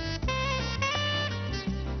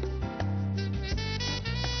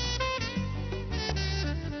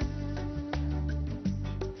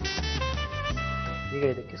 ಈಗ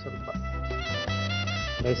ಇದಕ್ಕೆ ಸ್ವಲ್ಪ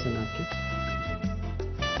ರೈಸನ್ನು ಹಾಕಿ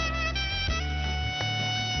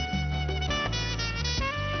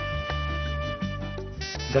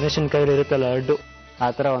ಗಣೇಶನ್ ಕೈಲಿ ಇರುತ್ತಲ್ಲ ಲಡ್ಡು, ಆ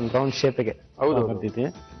ತರ ಒಂದು ರೌಂಡ್ ಶೇಪಿಗೆ ಬರ್ತಿದ್ವಿ.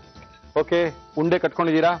 ಓಕೆ, ಉಂಡೆ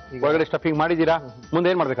ಕಟ್ಕೊಂಡಿದ್ದೀರಾ, ಒಳಗಡೆ ಸ್ಟಫಿಂಗ್ ಮಾಡಿದ್ದೀರಾ, ಮುಂದೆ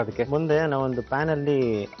ಏನ್ ಮಾಡ್ಬೇಕು ಅದಕ್ಕೆ? ಮುಂದೆ ನಾವೊಂದು ಪ್ಯಾನ್ ಅಲ್ಲಿ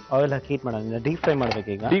ಆಯಿಲ್ ಹಾಕಿ ಹೀಟ್ ಮಾಡೋಣ. ಡೀಪ್ ಫ್ರೈ ಮಾಡ್ಬೇಕು.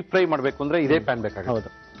 ಈಗ ಡೀಪ್ ಫ್ರೈ ಮಾಡ್ಬೇಕು ಅಂದ್ರೆ ಇದೇ ಪ್ಯಾನ್ ಬೇಕಾಗುತ್ತೆ? ಹೌದು.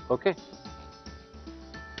 ಓಕೆ,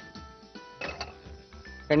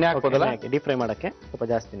 ಎಣ್ಣೆ ಹಾಕ್ಬೋದಲ್ಲ? ಡೀಪ್ ಫ್ರೈ ಮಾಡಕ್ಕೆ ಸ್ವಲ್ಪ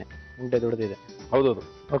ಜಾಸ್ತಿನೇ ಉಂಡೆ ದೊಡ್ಡದಿದೆ. ಹೌದೌದು.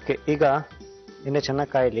 ಓಕೆ, ಈಗ ಎಣ್ಣೆ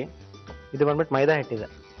ಚೆನ್ನಾಗಿ ಕಾಯಿಲಿ. ಇದು ಬಂದ್ಬಿಟ್ಟು ಮೈದಾ ಹಿಟ್ಟಿದೆ.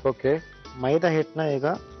 ಓಕೆ, ಮೈದಾ ಹಿಟ್ಟನ್ನ ಈಗ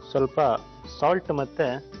ಸ್ವಲ್ಪ ಸಾಲ್ಟ್ ಮತ್ತೆ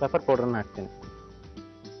ಪೆಪ್ಪರ್ ಪೌಡರ್ನ ಹಾಕ್ತೀನಿ.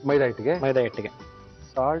 ಮೈದಾ ಹಿಟ್ಟಿಗೆ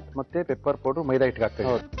ಸಾಲ್ಟ್ ಮತ್ತೆ ಪೆಪ್ಪರ್ ಪೌಡರ್ ಮೈದಾ ಹಿಟ್ಟಿಗೆ ಹಾಕ್ತೀನಿ.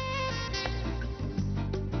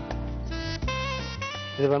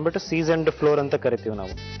 ಇದು ಬಂದ್ಬಿಟ್ಟು ಸೀಸನ್ಡ್ ಫ್ಲೋರ್ ಅಂತ ಕರಿತೀವಿ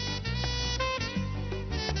ನಾವು.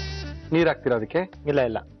 ನೀರ್ ಹಾಕ್ತೀರಾ ಅದಕ್ಕೆ? ಇಲ್ಲ,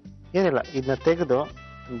 ಏನಿಲ್ಲ. ಇದನ್ನ ತೆಗೆದು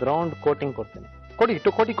ಒಂದು ರೌಂಡ್ ಕೋಟಿಂಗ್ ಕೊಡ್ತೀನಿ.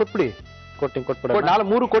 ಕೋಟಿಂಗ್ ಕೊಟ್ಬಿಡಿ. ಕೋಟಿಂಗ್ ಕೊಟ್ಬಿಡ.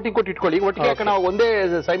 3 ಕೋಟಿಂಗ್ ಕೊಟ್ಟು ಇಟ್ಕೊಳ್ಳಿ ಒಟ್ಟಿಗೆ, ನಾವು ಒಂದೇ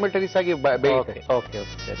ಸೈಮಲ್ಟೇನಿಯಸ್ ಆಗಿ ಬೇಯುತ್ತೆ. ಓಕೆ,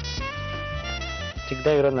 ಸರಿ.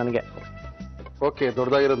 ಚಿಕ್ಕದಾಗಿರೋದು ನನಗೆ. ಓಕೆ,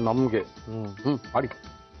 ದೊಡ್ಡದಾಗಿರೋದು ನಮ್ಗೆ. ಮಾಡಿ.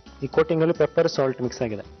 ಈ ಕೋಟಿಂಗ್ ಅಲ್ಲಿ ಪೆಪ್ಪರ್ ಸಾಲ್ಟ್ ಮಿಕ್ಸ್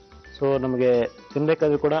ಆಗಿದೆ. ಸೊ ನಮಗೆ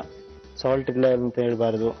ತಿನ್ಬೇಕಾದ್ರೂ ಕೂಡ ಸಾಲ್ಟ್ ಇಲ್ಲ ಅಂತ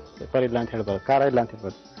ಹೇಳ್ಬಾರ್ದು, ಪೆಪ್ಪರ್ ಇಲ್ಲ ಅಂತ ಹೇಳ್ಬಾರ್ದು, ಖಾರ ಇಲ್ಲ ಅಂತ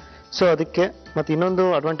ಹೇಳ್ಬಾರ್ದು. ಸೊ ಅದಕ್ಕೆ ಮತ್ತೆ ಇನ್ನೊಂದು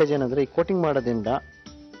ಅಡ್ವಾಂಟೇಜ್ ಏನಂದ್ರೆ, ಈ ಕೋಟಿಂಗ್ ಮಾಡೋದ್ರಿಂದ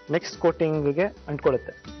ನೆಕ್ಸ್ಟ್ ಕೋಟಿಂಗ್ಗೆ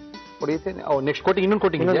ಅಂಟ್ಕೊಳ್ಳುತ್ತೆ. ನೆಕ್ಸ್ಟ್ ಕೋಟಿಂಗ್ ಇನ್ನೊಂದು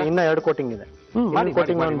ಕೋಟಿಂಗ್ ಇನ್ನ 2 ಕೋಟಿಂಗ್ ಇದೆ.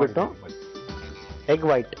 ಕೋಟಿಂಗ್ ಮಾಡ್ಬಿಟ್ಟು ಎಗ್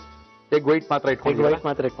ವೈಟ್ ಮಾತ್ರ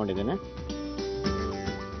ಇಟ್ಕೊಂಡಿದ್ದೇನೆ.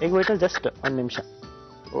 ಎಗ್ ವೈಟ್ ಅಲ್ಲಿ ಜಸ್ಟ್ 1 ನಿಮಿಷ.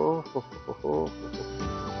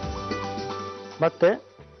 ಮತ್ತೆ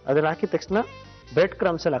ಅದ್ರಲ್ಲಿ ಹಾಕಿದ ತಕ್ಷಣ ಬ್ರೆಡ್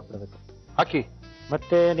ಕ್ರಮ್ಸ್ ಅಲ್ಲಿ ಹಾಕ್ಬಿಡ್ಬೇಕು. ಹಾಕಿ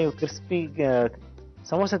ಮತ್ತೆ ನೀವು ಕ್ರಿಸ್ಪಿ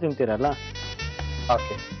ಸಮೋಸ ತಿಂತೀರಲ್ಲ,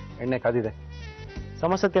 ಓಕೆ, ಎಣ್ಣೆ ಕಾದಿದೆ.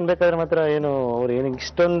 ಸಮೋಸ ತಿನ್ಬೇಕಾದ್ರೆ ಮಾತ್ರ ಅವ್ರು ಏನು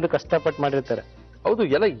ಇಷ್ಟೊಂದು ಕಷ್ಟಪಟ್ಟು ಮಾಡಿರ್ತಾರೆ. ಹೌದು,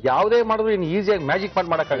 ಎಲ್ಲ ಯಾವುದೇ ಮಾಡಿದ್ರು ಏನು ಈಸಿಯಾಗಿ ಮ್ಯಾಜಿಕ್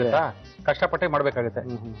ಮಾಡಕ್ಕಾಗತ್ತಾ? ಕಷ್ಟಪಟ್ಟೆ ಮಾಡ್ಬೇಕಾಗತ್ತೆ.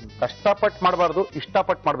 ಕಷ್ಟಪಟ್ಟು ಮಾಡಬಾರ್ದು,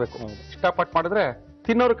 ಇಷ್ಟಪಟ್ಟು ಮಾಡ್ಬೇಕು. ಇಷ್ಟಪಟ್ಟು ಮಾಡಿದ್ರೆ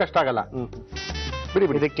ತಿನ್ನೋರು ಕಷ್ಟ ಆಗಲ್ಲ. ಬಿಡಿ.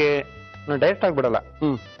 ಇದಕ್ಕೆ ಡೈರೆಕ್ಟ್ ಆಗ್ಬಿಡಲ್ಲ.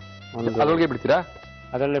 ಅದ್ರೊಳಗೆ ಬಿಡ್ತೀರಾ?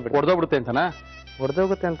 ಅದರಲ್ಲೇ ಬಿಡಿ. ಹೊಡೆದೋಗ್ಬಿಡುತ್ತೆ ಅಂತನಾ?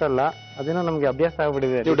 ಹೊಡೆದೋಗುತ್ತೆ ಅಂತಲ್ಲ, ಅದೇನೋ ನಮ್ಗೆ ಅಭ್ಯಾಸ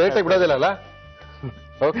ಆಗ್ಬಿಡಿದೆ. ನೀವು ಡೈರೆಕ್ಟ್ ಆಗಿ ಬಿಡೋದಿಲ್ಲ?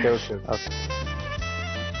 ಓಕೆ.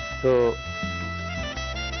 ಸೊ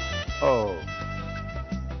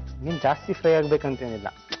ಏನ್ ಜಾಸ್ತಿ ಫ್ರೈ ಆಗ್ಬೇಕಂತೇನಿಲ್ಲ.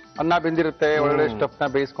 ಅನ್ನ ಬೆಂದಿರುತ್ತೆ, ಒಳ್ಳೆ ಸ್ಟಫ್ನ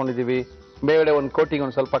ಬೇಯಿಸ್ಕೊಂಡಿದೀವಿ, ಮೇಲ್ಗಡೆ ಒಂದು ಕೋಟಿಂಗ್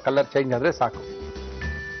ಒಂದು ಸ್ವಲ್ಪ ಕಲರ್ ಚೇಂಜ್ ಆದ್ರೆ ಸಾಕು.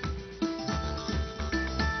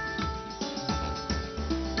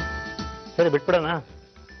 ಸರಿ ಬಿಟ್ಬಿಡೋಣ.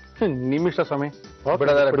 ನಿಮ್ಮಿಷ್ಟ ಸ್ವಾಮಿ.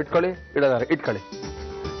 ಬಿಡೋದಾರೆ ಬಿಟ್ಕೊಳ್ಳಿ, ಇಡೋದಾರೆ ಇಟ್ಕೊಳ್ಳಿ.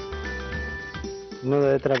 ಇನ್ನೂ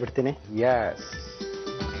ಅದೇ ಥರ ಬಿಡ್ತೀನಿ. ಎಸ್,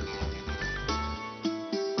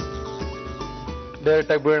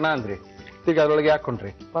 ಡೈರೆಕ್ಟ್ ಆಗಿ ಬಿಡೋಣ ಅಂದ್ರಿ, ಈಗ ಅದ್ರೊಳಗೆ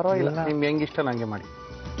ಹಾಕೊಂಡ್ರಿ. ಪರವಾಗಿಲ್ಲ, ನಿಮ್ಗೆ ಹೆಂಗಿಷ್ಟ ನಂಗೆ ಮಾಡಿ.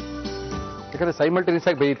 ಯಾಕಂದ್ರೆ ಸೈಮಲ್ಟೇನಿಯಸ್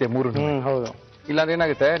ಆಗಿ ಬೇಯುತ್ತೆ ಮೂರು. ಹೌದು. ಇಲ್ಲಾಂದ್ರೆ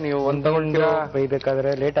ಏನಾಗುತ್ತೆ, ನೀವು ಒಂದ್ ತಗೊಂಡ್ತೀರಾ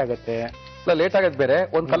ಬೇಯ್ಬೇಕಾದ್ರೆ ಲೇಟ್ ಆಗುತ್ತೆ. ಇಲ್ಲ, ಲೇಟ್ ಆಗತ್ತೆ ಬೇರೆ.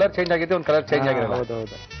 ಒಂದ್ ಕಲರ್ ಚೇಂಜ್ ಆಗಿದೆ, ಒಂದ್ ಕಲರ್ ಚೇಂಜ್ ಆಗಿರಲ್ಲ. ಹೌದು.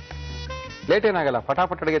 ಲೇಟ್ ಏನಾಗಲ್ಲ,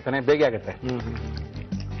 ಫಟಾಫಟ್ ಅಡಿಗೆ ತಾನೆ, ಬೇಗ ಆಗುತ್ತೆ.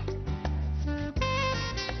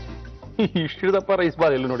 ಇಷ್ಟಿದಪ್ಪ ರೈಸ್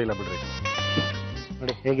ಬಾಲ್ ಎಲ್ಲೂ ನೋಡಿಲ್ಲ ಬಿಡ್ರಿ.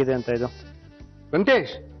 ನೋಡಿ ಹೇಗಿದೆ ಅಂತ ಇದು.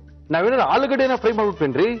 ವೆಂಕಟೇಶ್, ನಾವೇನಾದ್ರು ಆಲೂಗಡ್ಡೆನ ಫ್ರೈ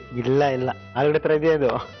ಮಾಡ್ಬಿಟ್ವೇನ್ರಿ? ಇಲ್ಲ, ಆಲೂಗಡ್ಡೆ ತರ ಇದೆಯಾ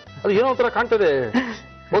ಅದು? ಅದು ಏನೋ ಒಂಥರ ಕಾಣ್ತದೆ.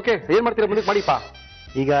 ಓಕೆ, ಏನ್ ಮಾಡ್ತೀರಾ ಮುಂದಕ್ಕೆ ಮಾಡಿಪಾ.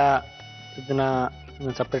 ಈಗ ಇದನ್ನ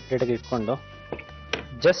ಸಪ್ರೇಟ್ ಪ್ಲೇಟಿಗೆ ಇಟ್ಕೊಂಡು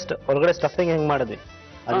ಜಸ್ಟ್ ಹೊರಗಡೆ ಸ್ಟಫಿಂಗ್ ಹೆಂಗ್ ಮಾಡಿದ್ವಿ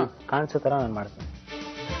ಅದು ಕಾಣಿಸೋ ತರ ನಾನು ಮಾಡ್ತೀನಿ.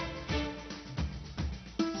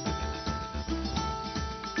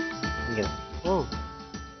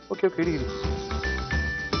 ಓಕೆ ಓಕೆ, ಇಡಿ.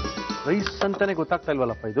 ರೈಸ್ ಅಂತಾನೆ ಗೊತ್ತಾಗ್ತಾ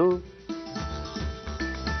ಇಲ್ವಲ್ಲಪ್ಪ ಇದು.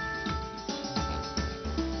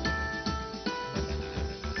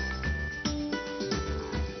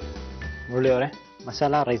 ಮುರಳಿ ಅವರೇ,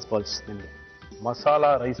 ಮಸಾಲಾ ರೈಸ್ ಬಾಲ್ಸ್ ನಿಮಗೆ.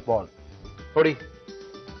 ಮಸಾಲಾ ರೈಸ್ ಬಾಲ್ ನೋಡಿ,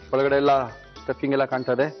 ಒಳಗಡೆ ಎಲ್ಲ ಸ್ಟಫಿಂಗ್ ಎಲ್ಲ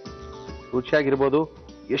ಕಾಣ್ತಾ ಇದೆ. ರುಚಿಯಾಗಿರ್ಬೋದು.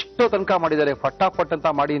 ಎಷ್ಟೋ ತನಕ ಮಾಡಿದ್ದಾರೆ, ಫಟಾಫಟ್ ಅಂತ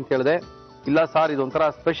ಮಾಡಿ ಅಂತ ಹೇಳಿದೆ. ಇಲ್ಲ ಸಾರ್, ಇದೊಂಥರ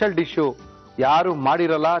ಸ್ಪೆಷಲ್ ಡಿಶ್ಶು, ಯಾರು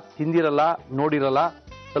ಮಾಡಿರಲ್ಲ, ತಿಂದಿರಲ್ಲ, ನೋಡಿರಲ್ಲ.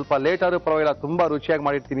 ಸ್ವಲ್ಪ ಲೇಟ್ ಆದ್ರೂ ಪರವಾಗಿಲ್ಲ, ತುಂಬಾ ರುಚಿಯಾಗಿ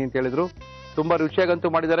ಮಾಡಿರ್ತೀನಿ ಅಂತ ಹೇಳಿದ್ರು. ತುಂಬಾ ರುಚಿಯಾಗಂತೂ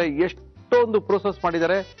ಮಾಡಿದ್ದಾರೆ. ಎಷ್ಟೊಂದು ಪ್ರೋಸೆಸ್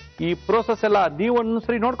ಮಾಡಿದ್ದಾರೆ. ಈ ಪ್ರೋಸೆಸ್ ಎಲ್ಲ ನೀವು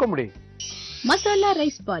ಒಂದ್ಸರಿ ನೋಡ್ಕೊಂಬಿಡಿ. ಮಸಾಲಾ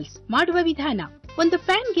ರೈಸ್ ಬಾಲ್ಸ್ ಮಾಡುವ ವಿಧಾನ: ಒಂದು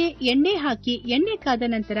ಪ್ಯಾನ್ಗೆ ಎಣ್ಣೆ ಹಾಕಿ, ಎಣ್ಣೆ ಕಾದ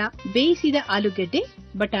ನಂತರ ಬೇಯಿಸಿದ ಆಲೂಗೆಡ್ಡೆ,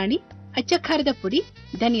 ಬಟಾಣಿ, ಅಚ್ಚ ಖಾರದ ಪುಡಿ,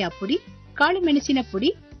 ಧನಿಯಾ ಪುಡಿ, ಕಾಳು ಮೆಣಸಿನ ಪುಡಿ,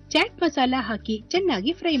 ಚಾಟ್ ಮಸಾಲ ಹಾಕಿ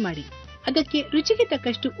ಚೆನ್ನಾಗಿ ಫ್ರೈ ಮಾಡಿ. ಅದಕ್ಕೆ ರುಚಿಗೆ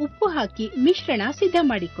ತಕ್ಕಷ್ಟು ಉಪ್ಪು ಹಾಕಿ ಮಿಶ್ರಣ ಸಿದ್ಧ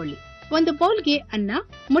ಮಾಡಿಕೊಳ್ಳಿ. ಒಂದು ಬೌಲ್ಗೆ ಅನ್ನ,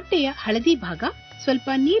 ಮೊಟ್ಟೆಯ ಹಳದಿ ಭಾಗ, ಸ್ವಲ್ಪ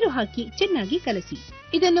ನೀರು ಹಾಕಿ ಚೆನ್ನಾಗಿ ಕಲಸಿ.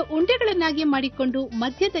 ಇದನ್ನು ಉಂಡೆಗಳನ್ನಾಗಿ ಮಾಡಿಕೊಂಡು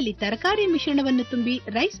ಮಧ್ಯದಲ್ಲಿ ತರಕಾರಿ ಮಿಶ್ರಣವನ್ನು ತುಂಬಿ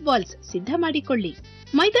ರೈಸ್ ಬಾಲ್ಸ್ ಸಿದ್ಧ ಮಾಡಿಕೊಳ್ಳಿ.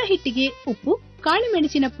 ಮೈದಾ ಹಿಟ್ಟಿಗೆ ಉಪ್ಪು, ಕಾಳು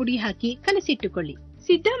ಮೆಣಸಿನ ಪುಡಿ ಹಾಕಿ ಕಲಸಿಟ್ಟುಕೊಳ್ಳಿ.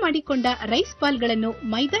 ಸಿದ್ಧ ಮಾಡಿಕೊಂಡ ರೈಸ್ ಬಾಲ್ಗಳನ್ನು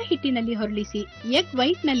ಮೈದಾ ಹಿಟ್ಟಿನಲ್ಲಿ ಹೊರಳಿಸಿ, ಎಗ್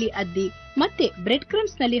ವೈಟ್ ನಲ್ಲಿ ಅದ್ದಿ, ಮತ್ತೆ ಬ್ರೆಡ್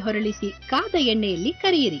ಕ್ರಮ್ಸ್ ನಲ್ಲಿ ಹೊರಳಿಸಿ ಕಾದ ಎಣ್ಣೆಯಲ್ಲಿ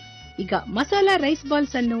ಕರಿಯಿರಿ. ಈಗ ಮಸಾಲಾ ರೈಸ್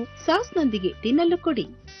ಬಾಲ್ಸ್ ಅನ್ನು ಸಾಸ್ನೊಂದಿಗೆ ತಿನ್ನಲು ಕೊಡಿ.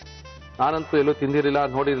 ನಾನಂತೂ ಎಲ್ಲೂ ತಿಂದಿರಲಿಲ್ಲ,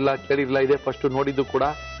 ನೋಡಿರಲಿಲ್ಲ, ಕೇಳಿರಲಿಲ್ಲ. ಇದೇ ಫಸ್ಟ್ ನೋಡಿದ್ದು ಕೂಡ.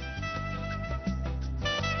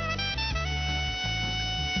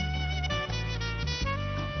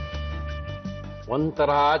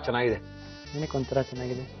 ಒಂಥರ ಚೆನ್ನಾಗಿದೆ. ಏನಕ್ಕೆ ಒಂಥರ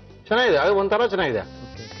ಚೆನ್ನಾಗಿದೆ? ಚೆನ್ನಾಗಿದೆ, ಅದು ಒಂಥರ ಚೆನ್ನಾಗಿದೆ.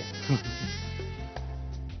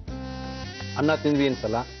 ಅನ್ನ ತಿಂದ್ವಿ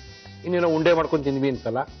ಅನ್ಸಲ್ಲ, ಇನ್ನೇನೋ ಉಂಡೆ ಮಾಡ್ಕೊಂಡು ತಿಂದ್ವಿ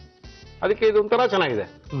ಅನ್ಸಲ್ಲ. ಅದಕ್ಕೆ ಇದು ಒಂಥರ ಚೆನ್ನಾಗಿದೆ.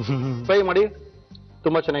 ಟ್ರೈ ಮಾಡಿ,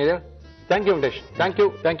 ತುಂಬಾ ಚೆನ್ನಾಗಿದೆ. Thank you Venkatesh, thank you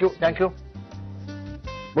thank you thank you.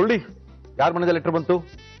 Murali, ಯಾರ ಮನೆಯಲ್ಲಿ ಲೆಟರ್ ಬಂತು?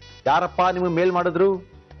 ಯಾರಪ್ಪ ನಿಮಗೆ ಮೇಲ್ ಮಾಡಿದ್ರು?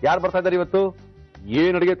 ಯಾರು ಬರ್ತಾ ಇದಾರೆ ಇವತ್ತು?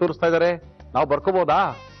 ಏನ್ ಅಡಿಗೆ ತೋರಿಸ್ತಾ ಇದಾರೆ? ನಾವು ಬರ್ಕೋಬಹುದಾ?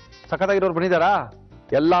 ಸಖತ್ತಾಗಿರೋರು ಬಂದಿದ್ದಾರಾ?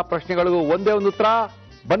 ಎಲ್ಲಾ ಪ್ರಶ್ನೆಗಳಿಗೂ ಒಂದೇ ಒಂದು ಉತ್ತರ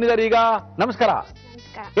ಬಂದಿದ್ದಾರೆ. ಈಗ ನಮಸ್ಕಾರ.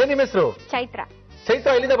 ಏನ್ ನಿಮ್ಮ ಹೆಸರು? ಚೈತ್ರ. ಚೈತ್ರ,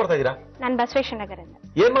 ಎಲ್ಲಿಂದ ಬರ್ತಾ ಇದೀರಾ? ನಾನು ಬಸವೇಶ್ವರ ನಗರದಿಂದ.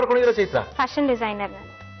 ಏನ್ ಮಾಡ್ಕೊಂಡಿದ್ದೀರಾ Chaitra? Fashion designer.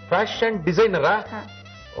 Fashion ಡಿಸೈನರಾ?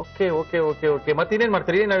 Okay okay okay okay. ಮತ್ತೆ ಇನ್ನೇನ್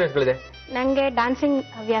ಮಾಡ್ತೀರಿ? ಏನ್ ಹವ್ಯಾಸಗಳಿದೆ? ನಂಗೆ ಡಾನ್ಸಿಂಗ್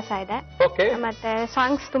ಹವ್ಯಾಸ ಇದೆ. ಓಕೆ. ಮತ್ತೆ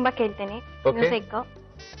ಸಾಂಗ್ಸ್ ತುಂಬಾ ಕೇಳ್ತೀನಿ, ಮ್ಯೂಸಿಕ್,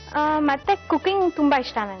 ಮತ್ತೆ ಕುಕಿಂಗ್ ತುಂಬಾ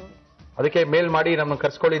ಇಷ್ಟ ನಂಗೆ. ಅದಕ್ಕೆ ಮೇಲ್ ಮಾಡಿ ನಮ್ಮನ್ನ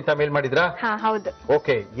ಕರ್ಸ್ಕೊಳ್ಳಿ ಅಂತ ಮೇಲ್ ಮಾಡಿದ್ರಾ? ಹೌದು.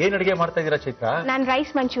 ಓಕೆ. ಏನ್ ಅಡಿಗೆ ಮಾಡ್ತಾ ಇದೀರಾ ಚೈತ್ರ? ನಾನು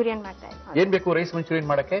ರೈಸ್ ಮಂಚೂರಿಯನ್ ಮಾಡ್ತಾ ಇದ್ದೀನಿ. ಏನ್ ಬೇಕು ರೈಸ್ ಮಂಚೂರಿಯನ್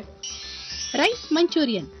ಮಾಡಕ್ಕೆ? ರೈಸ್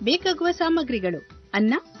ಮಂಚೂರಿಯನ್ ಬೇಕಾಗುವ ಸಾಮಗ್ರಿಗಳು: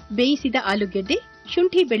 ಅನ್ನ, ಬೇಯಿಸಿದ ಆಲೂಗೆಡ್ಡೆ,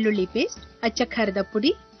 ಶುಂಠಿ ಬೆಳ್ಳುಳ್ಳಿ ಪೇಸ್ಟ್, ಅಚ್ಚ ಖಾರದ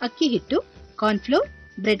ಪುಡಿ, ಅಕ್ಕಿ ಹಿಟ್ಟು, ಕಾರ್ನ್ಫ್ಲೋರ್,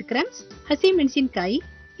 ಬ್ರೆಡ್ ಕ್ರಮ್ಸ್, ಹಸಿ ಮೆಣಸಿನಕಾಯಿ,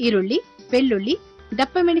 ಈರುಳ್ಳಿ, ಬೆಳ್ಳುಳ್ಳಿ,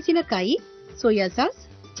 ದಪ್ಪ ಮೆಣಸಿನಕಾಯಿ, soya sauce,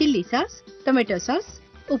 chilli sauce, tomato sauce,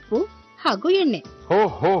 ಉಪ್ಪು ಹಾಗೂ ಎಣ್ಣೆ. ಹೋ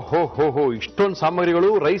ಹೋ ಹೋ ಹೋ ಹೋ, ಇಷ್ಟೊಂದು ಸಾಮಗ್ರಿಗಳು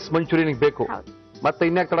ರೈಸ್ ಮಂಚೂರಿಯನ್ ಬೇಕು. ಮತ್ತೆ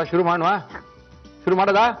ಇನ್ಯಾಕ್ ತಡ, ಶುರು ಮಾಡುವ? ಶುರು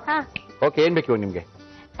ಮಾಡೋದಾ? ಓಕೆ. ಏನ್ ಬೇಕು ನಿಮ್ಗೆ?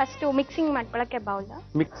 ಫಸ್ಟ್ ಮಿಕ್ಸಿಂಗ್ ಮಾಡ್ಕೊಳಕ್ಕೆ ಬೌಲ್.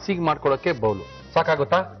 ಮಿಕ್ಸಿಂಗ್ ಮಾಡ್ಕೊಳಕ್ಕೆ ಬೌಲ್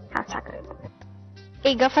ಸಾಕಾಗುತ್ತಾ? ಸಾಕಾಗುತ್ತೆ.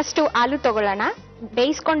 ಈಗ ಫಸ್ಟ್ ಆಲೂ ತಗೊಳ್ಳೋಣ.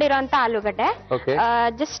 ಬೇಯಿಸ್ಕೊಂಡಿರೋಂತ ಆಲೂಗಡ್ಡೆ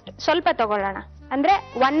ಜಸ್ಟ್ ಸ್ವಲ್ಪ ತಗೊಳ್ಳೋಣ, ಅಂದ್ರೆ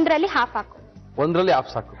ಒಂದ್ರಲ್ಲಿ ಹಾಫ್ ಹಾಕು. ಒಂದ್ರಲ್ಲಿ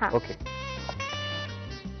ಹಾಫ್ ಸಾಕು. ಓಕೆ.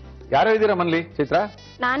 ಯಾರು ಇದ್ದೀರಾ ಮನೇಲಿ ಚೈತ್ರ?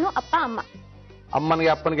 ನಾನು, ಅಪ್ಪ, ಅಮ್ಮ. ಅಮ್ಮನಿಗೆ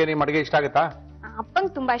ಅಪ್ಪನಿಗೆ ನಿಮ್ ಅಡಿಗೆ ಇಷ್ಟ ಆಗುತ್ತಾ?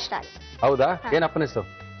 ಅಪ್ಪಂಗೆ ತುಂಬಾ ಇಷ್ಟ ಆಗುತ್ತೆ. ಹೌದಾ? ಏನ್ ಅಪ್ಪನ ಹೆಸರು?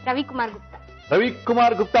 ರವಿಕುಮಾರ್ ಗುಪ್ತಾ.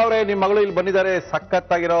 ರವಿಕುಮಾರ್ ಗುಪ್ತಾ ಅವರೇ, ನಿಮ್ ಮಗಳು ಇಲ್ಲಿ ಬಂದಿದ್ದಾರೆ.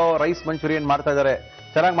 ಸಖತ್ತಾಗಿರೋ ರೈಸ್ ಮಂಚೂರಿಯನ್ ಮಾಡ್ತಾ ಇದಾರೆ.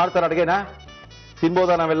 ಚೆನ್ನಾಗಿ ಮಾಡ್ತಾರೆ ಅಡಿಗೆನಾ?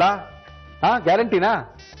 ತಿನ್ಬೋದಾ ನಾವೆಲ್ಲ? ಗ್ಯಾರಂಟಿನಾ?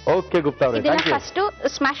 ಓಕೆ ಗುಪ್ತಾ ಅವರೇ, ಥ್ಯಾಂಕ್ ಯು. ಫಸ್ಟ್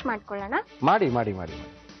ಸ್ಮ್ಯಾಶ್ ಮಾಡ್ಕೊಳ್ಳೋಣ. ಮಾಡಿ ಮಾಡಿ ಮಾಡಿ.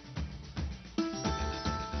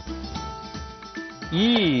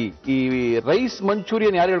 ಈ ರೈಸ್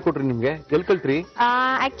ಮಂಚೂರಿಯನ್ ಯಾರು ಹೇಳ್ಕೊಟ್ರಿ ನಿಮ್ಗೆ? ಎಲ್ಲಿ ಕಲ್ತ್ರಿ?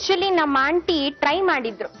 ಆಕ್ಚುಲಿ ನಮ್ಮ ಆಂಟಿ ಟ್ರೈ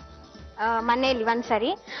ಮಾಡಿದ್ರು. ಮನೆಯಲ್ಲಿ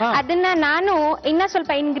ಒಂದ್ಸರಿ. ಅದನ್ನ ನಾನು ಇನ್ನ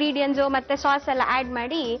ಸ್ವಲ್ಪ ಇಂಗ್ರೀಡಿಯೆಂಟ್ಸ್ ಮತ್ತೆ ಸಾಸ್ ಎಲ್ಲ ಆಡ್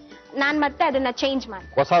ಮಾಡಿ ನಾನ್ ಮತ್ತೆ ಅದನ್ನ ಚೇಂಜ್ ಮಾಡಿ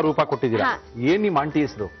ಹೊಸ ರೂಪ ಕೊಟ್ಟಿದ್ದೀರಾ. ಏನ್ ನಿಮ್ಮ ಆಂಟಿ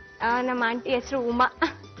ಹೆಸರು? ನಮ್ಮ ಆಂಟಿ ಹೆಸರು ಉಮಾ.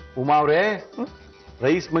 ಉಮಾ ಅವರೇ,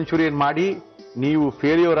 ರೈಸ್ ಮಂಚೂರಿಯನ್ ಮಾಡಿ ನೀವು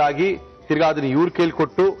ಫೇಲ್ಯೂರ್ ಆಗಿ ತಿರ್ಗಾ ಅದನ್ನ ಇವ್ರ ಕೇಳಿ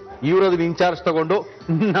ಕೊಟ್ಟು ಇವ್ರ ಅದನ್ನ ಇನ್ಚಾರ್ಜ್ ತಗೊಂಡು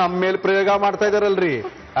ನಮ್ಮ ಮೇಲೆ ಪ್ರಯೋಗ ಮಾಡ್ತಾ ಇದಾರಲ್ರಿ.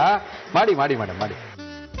 ಮಾಡಿ ಮಾಡಿ ಮೇಡಮ್ ಮಾಡಿ.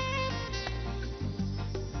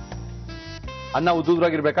 ಅನ್ನ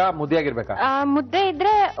ಉದ್ದುದ್ರಾಗಿರ್ಬೇಕಾ ಮುದ್ದೆ ಆಗಿರ್ಬೇಕಾ? ಮುದ್ದೆ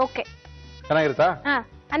ಇದ್ರೆ ಓಕೆ, ಚೆನ್ನಾಗಿರುತ್ತಾ?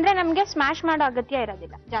 ಅಂದ್ರೆ ನಮ್ಗೆ ಸ್ಮ್ಯಾಶ್ ಮಾಡೋ ಅಗತ್ಯ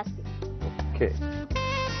ಇರೋದಿಲ್ಲ ಜಾಸ್ತಿ. Okay.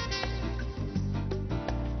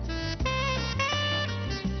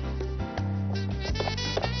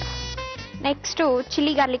 Next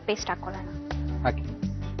chilli garlic paste ಹಾಕೊಳ್ಳೋಣ. ಹಾಕಿ.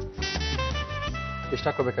 ಎಷ್ಟು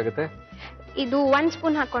ಹಾಕೋಬೇಕಾಗುತ್ತೆ? ಇದು 1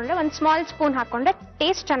 ಸ್ಪೂನ್ ಹಾಕೊಂಡ್ರೆ, 1 ಸ್ಮಾಲ್ ಸ್ಪೂನ್ ಹಾಕೊಂಡ್ರೆ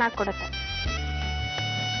ಟೇಸ್ಟ್ ಚೆನ್ನಾಗಿ ಕೊಡುತ್ತೆ.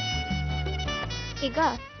 ಈಗ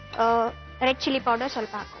ರೆಡ್ ಚಿಲ್ಲಿ ಪೌಡರ್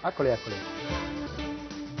ಸ್ವಲ್ಪ ಹಾಕೊಳ್ಳಿ. ಹಾಕೊಳ್ಳಿ.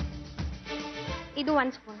 ಇದು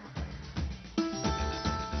 1 ಸ್ಪೂನ್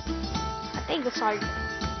ಮತ್ತೆ ಈಗ ಸಾಲ್ಟ್.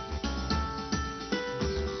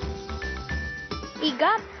 ಈಗ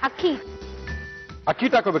ಅಕ್ಕಿ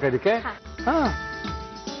ಹಾಕೋಬೇಕಾ ಇದಕ್ಕೆ?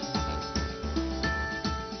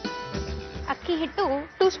 ಅಕ್ಕಿ ಹಿಟ್ಟು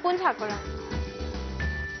 2 ಸ್ಪೂನ್ಸ್ ಹಾಕೊಳ್ಳೋಣ.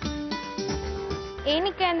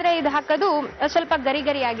 ಏನಕ್ಕೆ ಅಂದ್ರೆ ಇದು ಹಾಕೋದು ಸ್ವಲ್ಪ ಗರಿ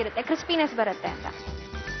ಗರಿ ಆಗಿರುತ್ತೆ, ಕ್ರಿಸ್ಪಿನೆಸ್ ಬರುತ್ತೆ ಅಂತ.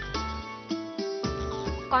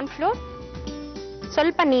 ಕಾರ್ನ್ಫ್ಲೋರ್,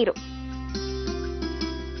 ಸ್ವಲ್ಪ ನೀರು,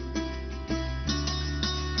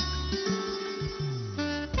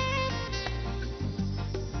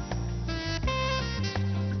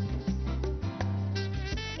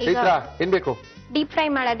 ಏನ್ ಬೇಕು? ಡೀಪ್ ಫ್ರೈ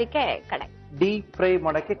ಮಾಡೋದಕ್ಕೆ ಕಡಾಯಿ. ಡೀಪ್ ಫ್ರೈ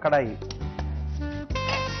ಮಾಡಕ್ಕೆ ಕಡಾಯಿ.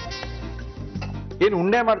 ಏನ್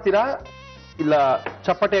ಉಂಡೆ ಮಾಡ್ತೀರಾ ಇಲ್ಲ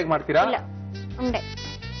ಚಪಾಟಿಯಾಗಿ ಮಾಡ್ತೀರಾ? ಇಲ್ಲ, ಉಂಡೆ,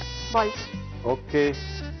 balls. Okay.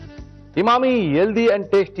 Emami healthy and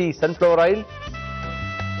tasty sunflower oil.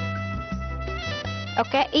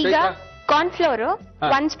 Okay. ಈಗ ಕಾರ್ನ್ಫ್ಲೋರ್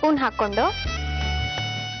 1 ಸ್ಪೂನ್ ಹಾಕೊಂಡು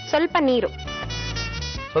ಸ್ವಲ್ಪ ನೀರು.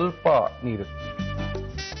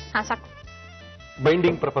 ಸಾಕು.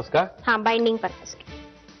 ಬೈಂಡಿಂಗ್ ಪರ್ಪಸ್ಗಾ? Binding purpose.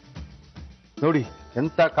 ನೋಡಿ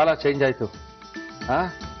ಎಂತ ಕಾಲ ಚೇಂಜ್ ಆಯ್ತು.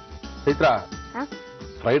 ಚೈತ್ರ,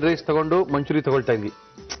 ಫ್ರೈಡ್ ರೈಸ್ ತಗೊಂಡು ಮಂಚೂರಿ ತಗೊಳ್ತಾ ಇದ್ವಿ,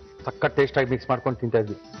 ಸಕ್ಕ ಟೇಸ್ಟ್ ಆಗಿ ಮಿಕ್ಸ್ ಮಾಡ್ಕೊಂಡು ತಿಂತಾ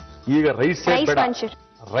ಇದ್ವಿ. ಈಗ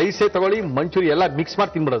ರೈಸೇ ತಗೊಳ್ಳಿ, ಮಂಚೂರಿ ಎಲ್ಲ ಮಿಕ್ಸ್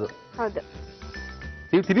ಮಾಡಿ ತಿನ್ಬಿಡೋದು. ಹೌದು.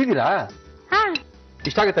 ನೀವು ತಿಂದಿದ್ದೀರಾ?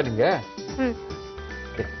 ಇಷ್ಟ ಆಗುತ್ತಾ ನಿಮ್ಗೆ?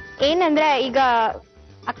 ಏನಂದ್ರೆ ಈಗ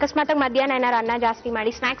ಅಕಸ್ಮಾತ್ ಮಧ್ಯಾಹ್ನ ಏನಾರು ಅನ್ನ ಜಾಸ್ತಿ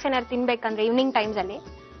ಮಾಡಿ ಸ್ನಾಕ್ಸ್ ಏನಾರು ತಿನ್ಬೇಕಂದ್ರೆ ಈವ್ನಿಂಗ್ ಟೈಮ್ಸ್ ಅಲ್ಲಿ,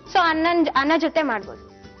 ಸೊ ಅನ್ನ ಜೊತೆ ಮಾಡ್ಬೋದು.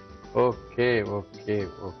 Okay okay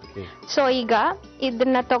okay. ಸೊ ಈಗ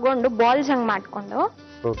ಇದನ್ನ ತಗೊಂಡು ಬಾಲ್ಸ್ ಹಂಗ್ ಮಾಡ್ಕೊಂಡು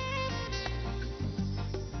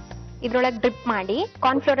ಇದ್ರೊಳಗೆ ಡಿಪ್ ಮಾಡಿ,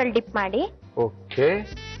 ಕಾರ್ನ್ಫ್ಲೋರ್ ಅಲ್ಲಿ ಡಿಪ್ ಮಾಡಿ, ಓಕೆ,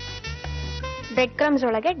 ಬ್ರೆಡ್ ಕ್ರಮ್ಸ್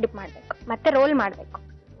ಒಳಗೆ ಡಿಪ್ ಮಾಡ್ಬೇಕು, ಮತ್ತೆ ರೋಲ್ ಮಾಡ್ಬೇಕು.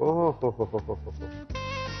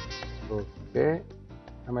 ಓಕೆ.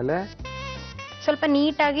 ಆಮೇಲೆ ಸ್ವಲ್ಪ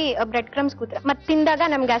ನೀಟಾಗಿ ಬ್ರೆಡ್ ಕ್ರಮ್ಸ್ ಕೂತ್ರೆ ಮತ್ತೆ ತಿಂದಾಗ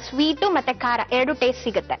ನಮ್ಗೆ ಸ್ವೀಟು ಮತ್ತೆ ಖಾರ 2 ಟೇಸ್ಟ್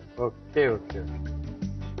ಸಿಗುತ್ತೆ. Okay okay.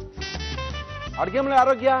 ಅಡ್ಗೆ ಮನೆ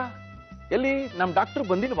ಆರೋಗ್ಯ ಎಲ್ಲಿ? ನಮ್ ಡಾಕ್ಟರ್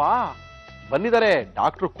ಬಂದಿಲ್ವಾ? ಬಂದಿದ್ದಾರೆ,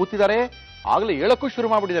 ಡಾಕ್ಟರ್ ಕೂತಿದ್ದಾರೆ, ಆಗ್ಲೇ ಹೇಳಕ್ಕೂ ಶುರು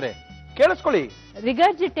ಮಾಡ್ಬಿಟ್ಟಿದ್ದಾರೆ. ಕೇಳಿಸ್ಕೊಳ್ಳಿ.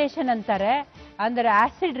 ರಿಗರ್ಜಿಟೇಷನ್ ಅಂತಾರೆ, ಅಂದ್ರೆ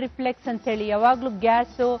ಆಸಿಡ್ ರಿಫ್ಲೆಕ್ಸ್ ಅಂತ ಹೇಳಿ, ಯಾವಾಗ್ಲೂ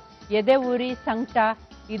ಗ್ಯಾಸು, ಎದೆ ಉರಿ, ಸಂಕಟ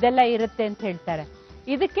ಇದೆಲ್ಲ ಇರುತ್ತೆ ಅಂತ ಹೇಳ್ತಾರೆ.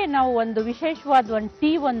 ಇದಕ್ಕೆ ನಾವು ಒಂದು ವಿಶೇಷವಾದ ಒಂದು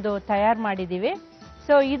ಟೀ ತಯಾರು ಮಾಡಿದೀವಿ.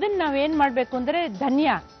 ಸೊ ಇದನ್ನ ನಾವೇನ್ ಮಾಡ್ಬೇಕು ಅಂದ್ರೆ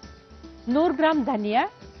ಧನಿಯಾ 100 ಗ್ರಾಮ್ ಧನಿಯಾ,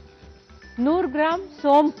 100 ಗ್ರಾಮ್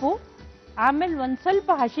ಸೋಂಪು, ಆಮೇಲೆ ಒಂದ್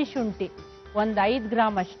ಸ್ವಲ್ಪ ಹಸಿ ಶುಂಠಿ 5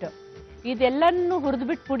 ಗ್ರಾಮ್ ಅಷ್ಟು, ಇದೆಲ್ಲನೂ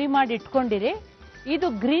ಹುರಿದ್ಬಿಟ್ಟು ಪುಡಿ ಮಾಡಿ ಇಟ್ಕೊಂಡಿರಿ. ಇದು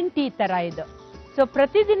ಗ್ರೀನ್ ಟೀ ತರ ಇದು. ಸೊ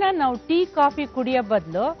ಪ್ರತಿದಿನ ನಾವು ಟೀ ಕಾಫಿ ಕುಡಿಯೋ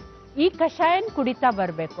ಬದಲು ಈ ಕಷಾಯನ್ ಕುಡಿತಾ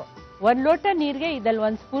ಬರಬೇಕು. 1 ಲೋಟ ನೀರಿಗೆ ಇದಲ್ಲಿ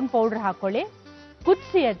 1 ಸ್ಪೂನ್ ಪೌಡರ್ ಹಾಕೊಳ್ಳಿ,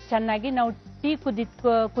 ಕುದಿಸಿ ಅದು ಚೆನ್ನಾಗಿ. ನಾವು ಟೀ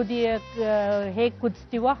ಹೇಗೆ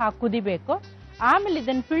ಕುದಿಸ್ತೀವೋ ಹಾಗೆ ಕುದಿಬೇಕು. ಆಮೇಲೆ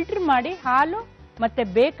ಇದನ್ನ ಫಿಲ್ಟರ್ ಮಾಡಿ ಹಾಲು ಮತ್ತೆ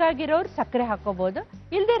ಬೇಕಾಗಿರೋರು ಸಕ್ಕರೆ ಹಾಕೋಬಹುದು,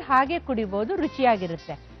 ಇಲ್ದೇ ಹಾಗೆ ಕುಡಿಬಹುದು,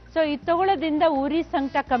 ರುಚಿಯಾಗಿರುತ್ತೆ. ಸೊ ಇದು ತಗೊಳ್ಳೋದ್ರಿಂದ ಉರಿ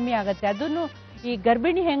ಸಂಕಟ ಕಮ್ಮಿ ಆಗುತ್ತೆ. ಅದನ್ನು ಈ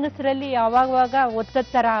ಗರ್ಭಿಣಿ ಹೆಂಗಸರಲ್ಲಿ ಯಾವಾಗ ಒತ್ತದ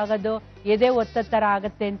ತರ ಆಗೋದು, ಎದೆ ಒತ್ತದ ತರ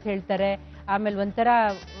ಆಗತ್ತೆ ಅಂತ ಹೇಳ್ತಾರೆ. ಆಮೇಲೆ ಒಂಥರ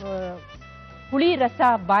ಹುಳಿ ರಸ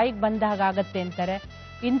ಬಾಯಿಗೆ ಬಂದಾಗ ಆಗತ್ತೆ ಅಂತಾರೆ.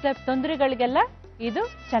 ಇಂಥ ತೊಂದರೆಗಳಿಗೆಲ್ಲ ಇದು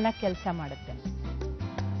ಚೆನ್ನಾಗಿ ಕೆಲಸ ಮಾಡುತ್ತೆ.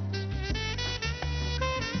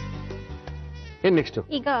 ಏನ್ ನೆಕ್ಸ್ಟ್?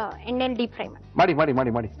 ಈಗ ಎಣ್ಣೆಲಿ ಡೀಪ್ ಫ್ರೈ ಮಾಡಿ ಮಾಡಿ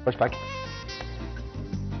ಮಾಡಿ ಮಾಡಿ ಫಸ್ಟ್ ಹಾಕಿ.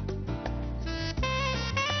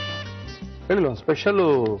 ಹೇಳಿಲ್ಲ, ಒಂದು ಸ್ಪೆಷಲ್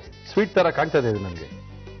ಸ್ವೀಟ್ ತರ ಕಾಣ್ತಾ ಇದೆ ಇದು ನನಗೆ.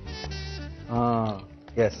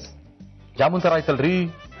 ಎಸ್, ಜಾಮೂನ್ ತರ ಆಯ್ತಲ್ರಿ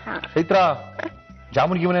ಚೈತ್ರ?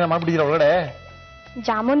 ಜಾಮೂನ್ ಗೀಮೂನ್ ಮಾಡ್ಬಿಟ್ಟಿದ್ದೀರಾ ಒಳಗಡೆ?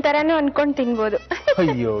 ಜಾಮೂನ್ ತರಾನು ಅನ್ಕೊಂಡ್ ತಿನ್ಬೋದು.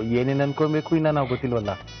 ಅಯ್ಯೋ, ಏನೇನ್ ಅನ್ಕೊಬೇಕು ಇನ್ನ ನಾವು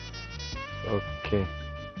ಗೊತ್ತಿಲ್ವಲ್ಲ. ಓಕೆ,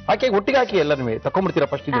 ಹಾಕಿ ಒಟ್ಟಿಗೆ ಹಾಕಿ ಎಲ್ಲ ನಿಮಗೆ ತಕೊಂಡ್ಬಿಡ್ತೀರಾ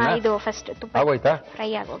ಫಸ್ಟ್? ಇದು ಫಸ್ಟ್ ತುಪ್ಪ ಆಗೋಯ್ತಾ? ಫ್ರೈ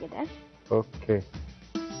ಆಗೋಗಿದೆ. ಓಕೆ.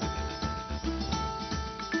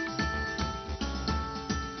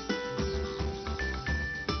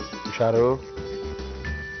 ಹುಷಾರು.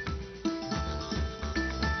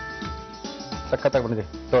 ಸಖತ್ತಾಗಿ ಬಂದಿದೆ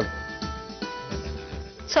ತೋಳಿ.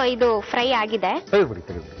 ಸೊ ಇದು ಫ್ರೈ ಆಗಿದೆ. ತೆಗೆದ್ಬಿಡಿ.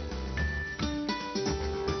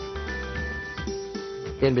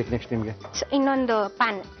 ಏನ್ ಬೇಕು ನೆಕ್ಸ್ಟ್ ನಿಮ್ಗೆ? So, ಇನ್ನೊಂದು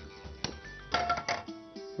ಪ್ಯಾನ್.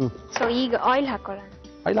 ಸೊ ಈಗ ಆಯಿಲ್ ಹಾಕೊಳ್ಳೋಣ.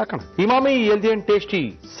 ಆಯಿಲ್ ಹಾಕೋಣ. Emami healthy and tasty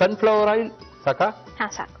sunflower oil ಸಾಕಾ? ಹಾ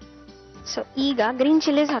ಸಾಕು. ಸೊ ಈಗ ಗ್ರೀನ್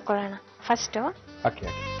ಚಿಲ್ಲೀಸ್ ಹಾಕೊಳ್ಳೋಣ first. Hockey.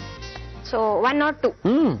 So 1 or 2.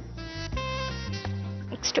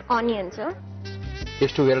 Next onions.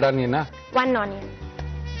 ಎಷ್ಟು? 2 ಆನಿಯನ್? 1 ಆನಿಯನ್.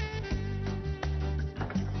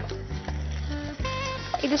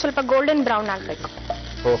 ಇದು ಸ್ವಲ್ಪ ಗೋಲ್ಡನ್ ಬ್ರೌನ್ ಆಗ್ಬೇಕು.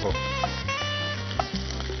 ಓಹೋ.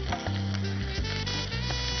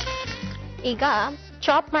 ಈಗ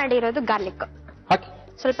ಚಾಪ್ ಮಾಡಿರೋದು ಗಾರ್ಲಿಕ್ ಹಾಕಿ.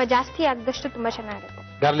 ಸ್ವಲ್ಪ ಜಾಸ್ತಿ ಆಗದಷ್ಟು ತುಂಬಾ ಚೆನ್ನಾಗಿರುತ್ತೆ.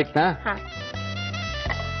 ಗಾರ್ಲಿಕ್ ನ? ಹಾ.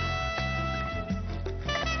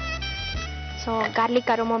 ಸೊ ಗಾರ್ಲಿಕ್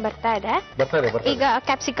ಅರೋಮಾ ಬರ್ತಾ ಇದೆ. ಈಗ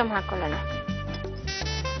ಕ್ಯಾಪ್ಸಿಕಮ್ ಹಾಕೊಳ್ಳೋಣ.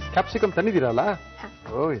 ಕ್ಯಾಪ್ಸಿಕಮ್ ತಂದಿದ್ದೀರಲ್ಲ?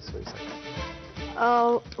 ಓಯ್ soy.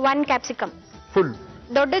 1 capsicum. Full?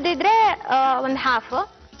 ದೊಡ್ಡದಿದ್ರೆ 1/2,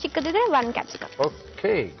 ಚಿಕ್ಕದಿದ್ರೆ 1 capsicum.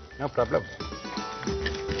 Okay, no problem.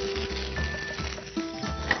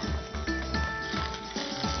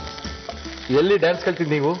 ಎಲ್ಲಿ ಡ್ಯಾನ್ಸ್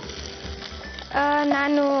ಕಲ್ತಿದ್ದು ನೀವು?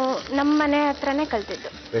 ನಾನು ನಮ್ಮ ಮನೆ ಹತ್ರನೇ ಕಲ್ತಿದ್ದು.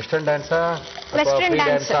 ವೆಸ್ಟರ್ನ್ ಡ್ಯಾನ್ಸಾ? Western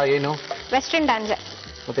dance. ಏನು? Western dance.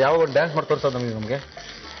 ಮತ್ತೆ ಯಾವ ಒಂದು ಡ್ಯಾನ್ಸ್ ಮಾಡಿ ತೋರಿಸೋದು ನಮಗೆ?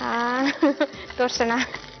 ತೋರ್ಸೋಣ?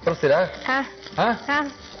 ತೋರಿಸ್ತೀರಾ?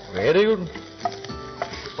 Very good.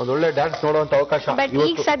 ಒಂದೊಳ್ಳೆ ಡ್ಯಾನ್ಸ್ ನೋಡುವಂತ ಅವಕಾಶ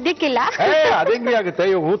ಈಗ ಸದ್ಯಕ್ಕಿಲ್ಲ. ಅದೇಂಗೆ ಆಗುತ್ತೆ?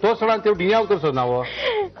 ಇವು ತೋರ್ಸೋಣ ಅಂತ ಹೇಳಿ ಯಾವ ತೋರಿಸೋದು ನಾವು?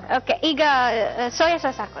 ಓಕೆ, ಈಗ ಸೋಯಾ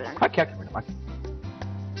ಸಾಸ್ ಹಾಕೊಳ್ಳೋಣ. ಹಾಕಿ ಮೇಡಮ್, ಹಾಕಿ.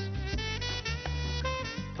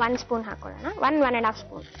 1 ಸ್ಪೂನ್ ಹಾಕೊಳ್ಳೋಣ. 1.5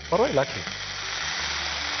 ಸ್ಪೂನ್. ಪರವಾಗಿಲ್ಲ, ಹಾಕಿ.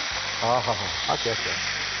 ಹಾಕಿ.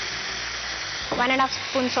 1.5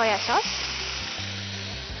 spoon soya sauce.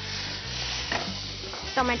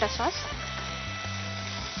 Tomato sauce.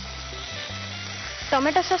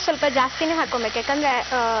 Tomato sauce ಸ್ವಲ್ಪ ಜಾಸ್ತಿನೇ ಹಾಕೊಬೇಕು, ಯಾಕಂದ್ರೆ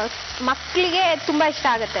ಮಕ್ಕಳಿಗೆ ತುಂಬಾ ಇಷ್ಟ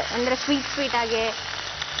ಆಗುತ್ತೆ, ಅಂದ್ರೆ ಸ್ವೀಟ್ ಆಗಿ.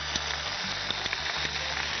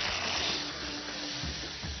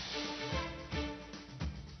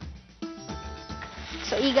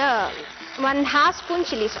 ಸೊ ಈಗ 1/2 ಸ್ಪೂನ್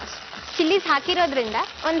ಚಿಲ್ಲಿ ಸಾಸ್. ಚಿಲ್ಲೀಸ್ ಹಾಕಿರೋದ್ರಿಂದ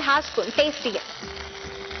 1/2 ಸ್ಪೂನ್ ಟೇಸ್ಟಿಗೆ.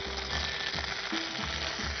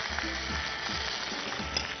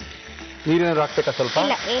 ನೀರೇನಾದ್ರು ಹಾಕ್ಬೇಕಾ ಸ್ವಲ್ಪ?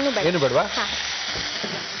 ಇಲ್ಲ, ಏನು ಬೇಡವಾ?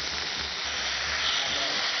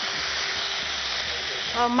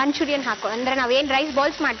 ಮಂಚೂರಿಯನ್ ಹಾಕೋ, ಅಂದ್ರೆ ನಾವೇನ್ ರೈಸ್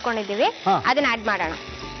ಬಾಲ್ಸ್ ಮಾಡ್ಕೊಂಡಿದೀವಿ ಅದನ್ನ ಆಡ್ ಮಾಡೋಣ.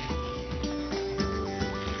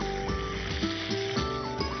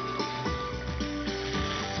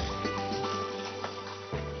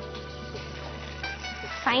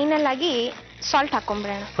 ಫೈನಲ್ ಆಗಿ ಸಾಲ್ಟ್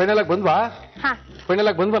ಹಾಕೊಂಡ್ಬಿಡೋಣ. ಫೈನಲ್ ಆಗಿ ಬಂದ್ವಾ? ಫೈನಲ್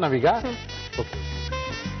ಆಗಿ ಬಂದ್ವಾ ನಾವೀಗ?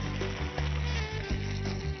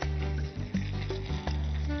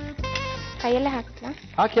 ಕೈಯಲ್ಲೇ ಹಾಕ್ಲಾ?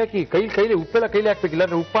 ಹಾಕಿ. ಕೈಲಿ ಉಪ್ಪೆಲ್ಲ ಕೈಲಿ ಹಾಕ್ಬೇಕಿಲ್ಲ,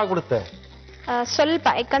 ಅಂದ್ರೆ ಉಪ್ಪಾಗ್ಬಿಡುತ್ತೆ ಸ್ವಲ್ಪ,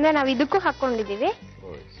 ಯಾಕಂದ್ರೆ ನಾವ್ ಇದಕ್ಕೂ ಹಾಕೊಂಡಿದೀವಿ,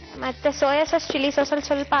 ಮತ್ತೆ ಸೋಯಾ ಸಾಸ್ ಚಿಲ್ಲಿ ಸಾಸ್ ಅಲ್ಲಿ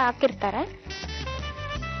ಸ್ವಲ್ಪ ಹಾಕಿರ್ತಾರೆ.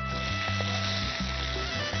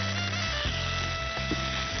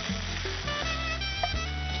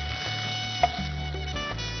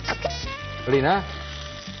 ರೆಡಿನಾ?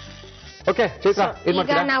 ಓಕೆ ಚೈತ್ರ, ಏನ್ ಈಗ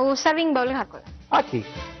ಮಾಡ್ತೀರಾ? ನಾವು ಸರ್ವಿಂಗ್ ಬೌಲ್ ಹಾಕೋಣ. ಹಾಕಿ.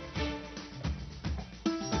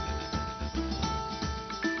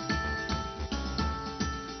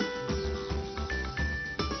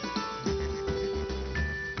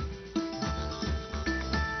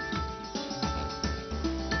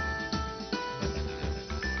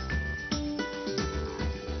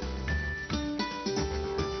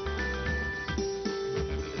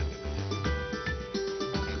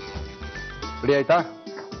 ರೆಡಿ ಆಯ್ತಾ?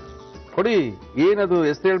 ಕೊಡಿ. ಏನದು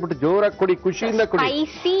ಹೆಸರು ಹೇಳ್ಬಿಟ್ಟು ಜೋರಾಗಿ ಕೊಡಿ, ಖುಷಿಯಿಂದ ಕೊಡಿ.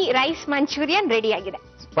 ಸ್ಪೈಸಿ ರೈಸ್ ಮಂಚೂರಿಯನ್ ರೆಡಿ ಆಗಿದೆ.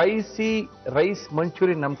 ಸ್ಪೈಸಿ ರೈಸ್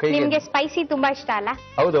ಮಂಚೂರಿಯನ್ ನಮ್ ಕೈಗೆ. ನಿಮ್ಗೆ ಸ್ಪೈಸಿ ತುಂಬಾ ಇಷ್ಟ ಅಲ್ಲ?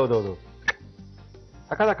 ಹೌದೌದೌದು,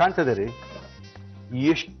 ಸಕಾಲ ಕಾಣ್ತದೆ ರೀ.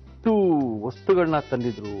 ಎಷ್ಟು ವಸ್ತುಗಳನ್ನ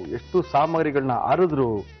ತಂದಿದ್ರು, ಎಷ್ಟು ಸಾಮಗ್ರಿಗಳನ್ನ ಅರಿದ್ರು,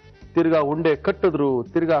 ತಿರ್ಗಾ ಉಂಡೆ ಕಟ್ಟಿದ್ರು,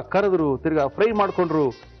 ತಿರ್ಗಾ ಕರೆದ್ರು, ತಿರ್ಗಾ ಫ್ರೈ ಮಾಡ್ಕೊಂಡ್ರು,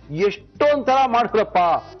 ಎಷ್ಟೊಂಥರ ಮಾಡ್ಕೊಳಪ್ಪ.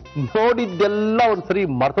 ನೋಡಿದ್ದೆಲ್ಲ ಒಂದ್ಸರಿ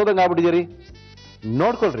ಮರ್ತೋದಂಗ ಆಗ್ಬಿಟ್ಟಿದ್ದೀರಿ.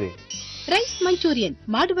 ನೋಡ್ಕೊಳ್ರಿ. ರೈಸ್ ಮಂಚೂರಿಯನ್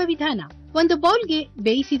ಮಾಡುವ ವಿಧಾನ: ಒಂದು ಬೌಲ್ಗೆ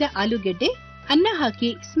ಬೇಯಿಸಿದ ಆಲೂಗೆಡ್ಡೆ, ಅನ್ನ ಹಾಕಿ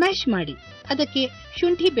ಸ್ಮ್ಯಾಶ್ ಮಾಡಿ, ಅದಕ್ಕೆ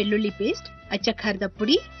ಶುಂಠಿ ಬೆಳ್ಳುಳ್ಳಿ ಪೇಸ್ಟ್, ಅಚ್ಚ ಖಾರದ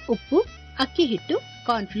ಪುಡಿ, ಉಪ್ಪು, ಅಕ್ಕಿ ಹಿಟ್ಟು,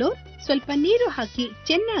 ಕಾರ್ನ್ಫ್ಲೋರ್, ಸ್ವಲ್ಪ ನೀರು ಹಾಕಿ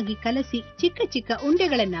ಚೆನ್ನಾಗಿ ಕಲಸಿ ಚಿಕ್ಕ ಚಿಕ್ಕ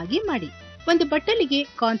ಉಂಡೆಗಳನ್ನಾಗಿ ಮಾಡಿ. ಒಂದು ಬಟ್ಟಲಿಗೆ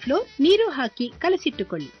ಕಾರ್ನ್ಫ್ಲೋರ್, ನೀರು ಹಾಕಿ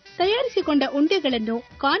ಕಲಸಿಟ್ಟುಕೊಳ್ಳಿ. ತಯಾರಿಸಿಕೊಂಡ ಉಂಡೆಗಳನ್ನು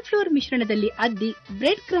ಕಾರ್ನ್ಫ್ಲೋರ್ ಮಿಶ್ರಣದಲ್ಲಿ ಅದ್ದಿ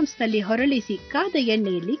ಬ್ರೆಡ್ ಕ್ರಮ್ಸ್ ನಲ್ಲಿ ಹೊರಳಿಸಿ ಕಾದ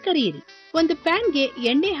ಎಣ್ಣೆಯಲ್ಲಿ ಕರಿಯಿರಿ. ಒಂದು ಪ್ಯಾನ್ಗೆ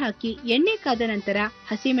ಎಣ್ಣೆ ಹಾಕಿ ಎಣ್ಣೆ ಕಾದ ನಂತರ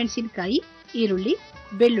ಹಸಿಮೆಣಸಿನಕಾಯಿ, ಈರುಳ್ಳಿ,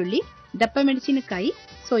 ಬೆಳ್ಳುಳ್ಳಿ, ದಪ್ಪ ಮೆಣಸಿನಕಾಯಿ,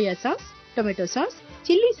 soya sauce, tomato sauce,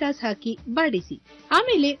 chilli sauce ಹಾಕಿ ಬಾಡಿಸಿ.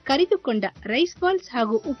 ಆಮೇಲೆ ಕರಿದುಕೊಂಡ ರೈಸ್ ಬಾಲ್ಸ್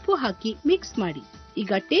ಹಾಗೂ ಉಪ್ಪು ಹಾಕಿ ಮಿಕ್ಸ್ ಮಾಡಿ.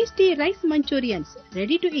 ಈಗ tasty rice ಮಂಚೂರಿಯನ್ಸ್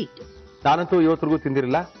ready to eat. ನಾನಂತೂ ಇವತ್ತಿಗೂ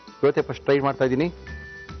ತಿಂದಿರಲಿಲ್ಲ, ಇವತ್ತೇ ಫಸ್ಟ್ ಟ್ರೈ ಮಾಡ್ತಾ ಇದ್ದೀನಿ.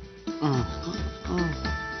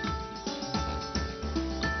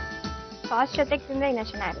 ಸಾಸ್ ಜೊತೆಗೆ ತಿಂದ್ರೆ ಇನ್ನ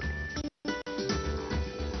ಚೆನ್ನಾಗಿರುತ್ತೆ.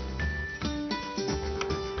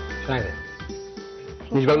 ಚೆನ್ನಾಗಿದೆ,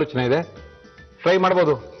 ನಿಜವಾಗ್ಲೂ ಚೆನ್ನಾಗಿದೆ. ಟ್ರೈ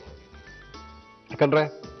ಮಾಡ್ಬೋದು, ಯಾಕಂದ್ರೆ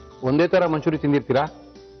ಒಂದೇ ತರ ಮಂಚೂರಿ ತಿಂದಿರ್ತೀರಾ.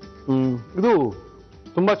 ಇದು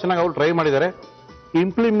ತುಂಬಾ ಚೆನ್ನಾಗಿ ಅವ್ರು ಟ್ರೈ ಮಾಡಿದ್ದಾರೆ.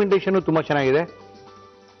 ಇಂಪ್ಲಿಮೆಂಟೇಷನ್ ತುಂಬಾ ಚೆನ್ನಾಗಿದೆ.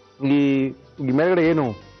 ಈ ಮೇಲ್ಗಡೆ ಏನು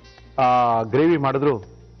ಗ್ರೇವಿ ಮಾಡಿದ್ರು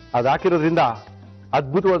ಅದು ಹಾಕಿರೋದ್ರಿಂದ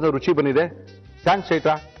ಅದ್ಭುತವಾದ ರುಚಿ ಬಂದಿದೆ. ಥ್ಯಾಂಕ್ಸ್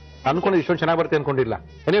ಚೈತ್ರ, ಅನ್ಕೊಂಡಿದ್ದು ಇಷ್ಟೊಂದು ಚೆನ್ನಾಗಿ ಬರುತ್ತೆ ಅನ್ಕೊಂಡಿಲ್ಲ.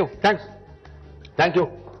 ನೀವು ಥ್ಯಾಂಕ್ ಯು,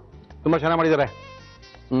 ತುಂಬಾ ಚೆನ್ನಾಗಿ ಮಾಡಿದ್ದಾರೆ.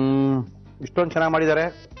 ಇಷ್ಟೊಂದು ಚೆನ್ನಾಗಿ ಮಾಡಿದ್ದಾರೆ.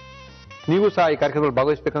 ನೀವು ಸಹ ಈ ಕಾರ್ಯಕ್ರಮದಲ್ಲಿ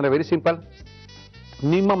ಭಾಗವಹಿಸಬೇಕಂದ್ರೆ ವೆರಿ ಸಿಂಪಲ್.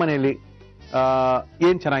 ನಿಮ್ಮ ಮನೆಯಲ್ಲಿ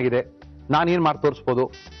ಏನ್ ಚೆನ್ನಾಗಿದೆ, ನಾನೇನ್ ಮಾಡಿ ತೋರಿಸ್ಬೋದು,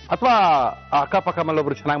 ಅಥವಾ ಅಕ್ಕಪಕ್ಕ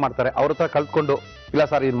ಮಲ್ಲೊಬ್ರು ಚೆನ್ನಾಗಿ ಮಾಡ್ತಾರೆ, ಅವ್ರ ಹತ್ರ ಕಲ್ತ್ಕೊಂಡು ಇಲ್ಲ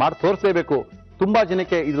ಸರ್ ಇದು ಮಾಡಿ ತೋರಿಸಲೇಬೇಕು, ತುಂಬಾ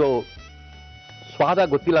ಜನಕ್ಕೆ ಇದು ಸ್ವಾದ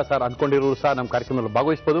ಗೊತ್ತಿಲ್ಲ ಸರ್ ಅನ್ಕೊಂಡಿರೋರು ಸಹ ನಮ್ಮ ಕಾರ್ಯಕ್ರಮದಲ್ಲಿ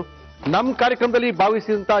ಭಾಗವಹಿಸಬಹುದು. ನಮ್ಮ ಕಾರ್ಯಕ್ರಮದಲ್ಲಿ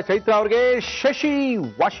ಭಾಗವಹಿಸಿದಂತ ಚೈತ್ರ ಅವ್ರಿಗೆ Shashi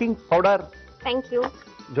washing powder, thank you.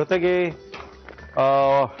 ಜೊತೆಗೆ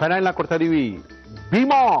ಫೆನೈಲ್ ನ ಕೊಡ್ತಾ ಇದೀವಿ,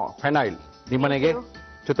 ಭೀಮಾ ಫೆನೈಲ್ ನಿಮ್ಮನೆಗೆ.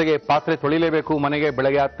 ಜೊತೆಗೆ ಪಾತ್ರೆ ತೊಳಿಲೇಬೇಕು ಮನೆಗೆ,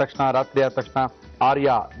 ಬೆಳಗ್ಗೆ ಆದ ತಕ್ಷಣ ರಾತ್ರಿ ಆದ ತಕ್ಷಣ ಆರ್ಯ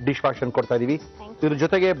ಡಿಶ್ ವಾಶ್ ಅನ್ನು ಕೊಡ್ತಾ ಇದೀವಿ. ಇದ್ರ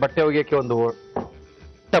ಜೊತೆಗೆ ಬಟ್ಟೆ ಒಗೆಯಕ್ಕೆ ಒಂದು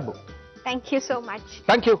tub. Thank you so much.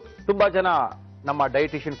 Thank you. ತುಂಬಾ ಜನ ನಮ್ಮ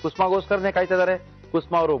ಡಯಟಿಷಿಯನ್ ಕುಸ್ಮಾಗೋಸ್ಕರನೇ ಕಾಯ್ತಾ ಇದ್ದಾರೆ.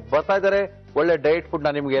 ಕುಸ್ಮಾ ಅವರು ಬರ್ತಾ ಇದ್ದಾರೆ, ಒಳ್ಳೆ ಡಯಟ್ ಫುಡ್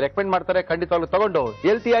ನ ನಿಮ್ಗೆ ರೆಕಮೆಂಡ್ ಮಾಡ್ತಾರೆ. ಖಂಡಿತವಾಗ್ಲೂ ತಗೊಂಡು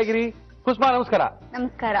ಹೆಲ್ತಿ ಆಗಿರಿ. ಕುಸ್ಮಾ ನಮಸ್ಕಾರ.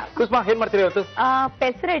 ನಮಸ್ಕಾರ. ಕುಸ್ಮಾ ಏನ್ ಮಾಡ್ತೀರಿ ಇವತ್ತು?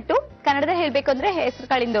 ಪೆಸರೆಟ್ಟು, ಕನ್ನಡದಲ್ಲಿ ಹೇಳ್ಬೇಕು ಅಂದ್ರೆ ಹೆಸರು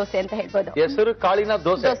ಕಾಳಿನ ದೋಸೆ ಅಂತ ಹೇಳ್ಬೋದು. ಹೆಸರು ಕಾಳಿನ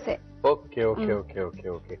dosa. Dosa. Okay okay okay okay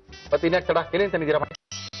okay. ಮತ್ತೆ ಇನ್ನೇನ್ ತಡ, ಏನೇನ್ ತಂದಿದ್ದೀರಾ?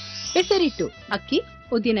 ಹೆಸರಿಟ್ಟು ಅಕ್ಕಿ,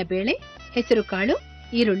 ಉದ್ದಿನ ಬೇಳೆ, ಹೆಸರು ಕಾಳು,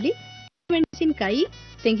 ಈರುಳ್ಳಿ, ಮೆಣಸಿನಕಾಯಿ,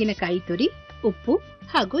 ತೆಂಗಿನಕಾಯಿ ತುರಿ, ಉಪ್ಪು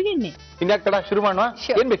ಹಾಗೂ ಎಣ್ಣೆ. ಇನ್ಯಾಕ್ ತಡ, ಶುರು ಮಾಡೋಣ.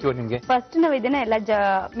 ಏನ್ ಬೇಕು ನಿಮ್ಗೆ? ಫಸ್ಟ್ ನಾವ್ ಇದನ್ನ ಎಲ್ಲ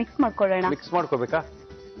ಮಿಕ್ಸ್ ಮಾಡ್ಕೊಳ್ಳೋಣ. ಮಿಕ್ಸ್ ಮಾಡ್ಕೋಬೇಕಾ?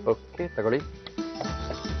 ಓಕೆ ತಗೊಳ್ಳಿ.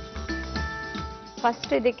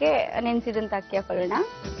 ಫಸ್ಟ್ ಇದಕ್ಕೆ ನೆನ್ಸಿದಂತ ಅಕ್ಕಿ ಹಾಕೊಳ್ಳೋಣ.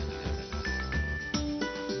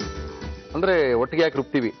 ಅಂದ್ರೆ ಒಟ್ಟಿಗೆ ಹಾಕಿ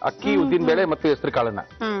ರುಬ್ತೀವಿ ಅಕ್ಕಿ, ಉದ್ದಿನ ಬೇಳೆ ಮತ್ತು ಹೆಸರು ಕಾಳನ್ನ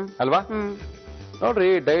ಅಲ್ವಾ? ನೋಡ್ರಿ,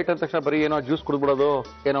 ಡಯಟ್ ಅಂದ ತಕ್ಷಣ ಬರೀ ಏನೋ ಜ್ಯೂಸ್ ಕುಡ್ಬಿಡೋದು,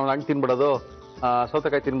 ಏನೋ ಹಣ್ಣು ತಿನ್ಬಿಡೋದು,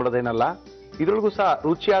 ಸೌತೆಕಾಯಿ ತಿನ್ಬಿಡೋದು ಏನಲ್ಲ. ಇದ್ರೊಳಗೂ ಸಹ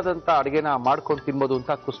ರುಚಿಯಾದಂತ ಅಡಿಗೆನ ಮಾಡ್ಕೊಂಡು ತಿನ್ಬೋದು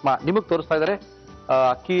ಅಂತ ಕುಸ್ಮಾ ನಿಮಗ್ ತೋರಿಸ್ತಾ ಇದಾರೆ.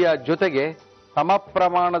 ಅಕ್ಕಿಯ ಜೊತೆಗೆ ಸಮ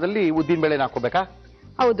ಪ್ರಮಾಣದಲ್ಲಿ ಉದ್ದಿನ ಬೇಳೆನ ಹಾಕೋಬೇಕಾ?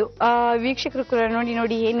 ಹೌದು. ವೀಕ್ಷಕರು ಕೂಡ ನೋಡಿ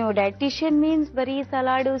ನೋಡಿ, ಏನು ಡಯಟಿಷಿಯನ್ ಮೀನ್ಸ್ ಬರೀ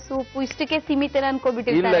ಸಲಾಡು ಸೂಪ್ ಇಷ್ಟಕ್ಕೆ ಸೀಮಿತ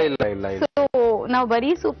ಅನ್ಕೋಬಿಟ್ಟಿರ್ತಾರೆ. ಇಲ್ಲ ಇಲ್ಲ ಇಲ್ಲ. ಸೊ ನಾವು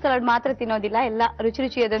ಬರೀ ಸೂಪ್ ಸಲಾಡ್ ಮಾತ್ರ ತಿನ್ನೋದಿಲ್ಲ, ಎಲ್ಲ ರುಚಿ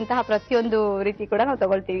ರುಚಿಯಾದಂತಹ ಪ್ರತಿಯೊಂದು ರೀತಿ ಕೂಡ ನಾವು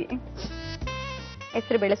ತಗೊಳ್ತೀವಿ.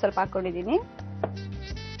 ಹೆಸರು ಬೇಳೆ ಸ್ವಲ್ಪ ಹಾಕೊಂಡಿದೀನಿ.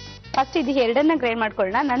 ಫಸ್ಟ್ ಇದು ಎರಡನ್ನ ಗ್ರೈಂಡ್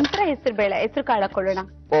ಮಾಡ್ಕೊಳ್ಳೋಣ, ನಂತರ ಹೆಸರು ಕಾಳು ಹಾಕೊಳ್ಳೋಣ.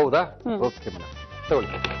 ಹೌದಾ? ಓಕೆ ಮೇಡಮ್,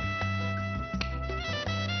 ತಗೊಳ್ಳಿ.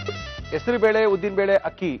 ಹೆಸರು ಬೇಳೆ, ಉದ್ದಿನ ಬೇಳೆ,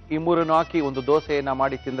 ಅಕ್ಕಿ ಈ ಮೂರನ್ನು ಹಾಕಿ ಒಂದು ದೋಸೆಯನ್ನ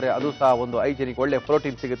ಮಾಡಿ ತಿಂದ್ರೆ ಅದು ಸಹ ಒಂದು ಹೈಜೆನಿಕ್ ಒಳ್ಳೆ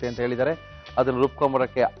ಪ್ರೋಟೀನ್ ಸಿಗುತ್ತೆ ಅಂತ ಹೇಳಿದ್ದಾರೆ. ಅದನ್ನು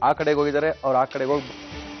ರುಬ್ಕೊಂಬರಕ್ಕೆ ಆ ಕಡೆಗೆ ಹೋಗಿದ್ದಾರೆ. ಅವ್ರು ಆ ಕಡೆಗೆ ಹೋಗಿ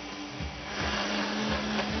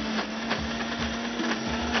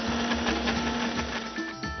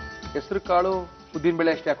ಹೆಸರು ಕಾಳು, ಉದ್ದಿನ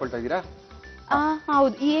ಬೇಳೆ ಅಷ್ಟೇ ಹಾಕೊಳ್ತಾ ಇದ್ದೀರಾ?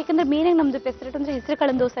 ಹೌದು, ಯಾಕಂದ್ರೆ ಮೇನ್ ಆಗಿ ನಮ್ದು ಪೆಸರೆಟ್ ಅಂದ್ರೆ ಹೆಸರು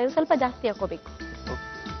ಕಾಳಿನ ದೋಸೆ ಸ್ವಲ್ಪ ಜಾಸ್ತಿ ಹಾಕೋಬೇಕು,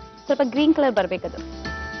 ಸ್ವಲ್ಪ ಗ್ರೀನ್ ಕಲರ್ ಬರ್ಬೇಕದು.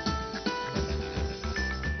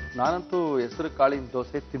 ನಾನಂತೂ ಹೆಸರು ಕಾಳಿನ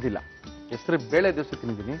ದೋಸೆ ತಿಂದಿಲ್ಲ. ಹೆಸರು ಬೇಳೆ ದೋಸೆ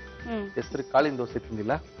ತಿಂದಿದ್ದೀನಿ, ಹೆಸರು ಕಾಳಿನ ದೋಸೆ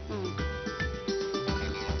ತಿಂದಿಲ್ಲ.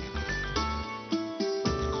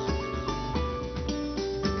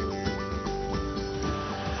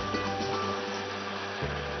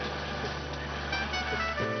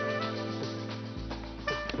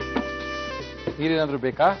 ನೀರೇನಾದ್ರೂ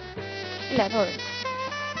ಬೇಕಾ? ಇಲ್ಲ, ನೋಡಿ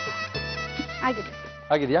ಆಗಿದೆ.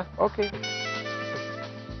 ಆಗಿದೆಯಾ? ಓಕೆ.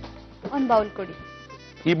 ಒಂದು ಬೌಲ್ ಕೊಡಿ.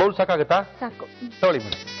 ಈ ಬೌಲ್ ಸಾಕಾಗತ್ತಾ? ಸಾಕು, ತಗೊಳ್ಳಿ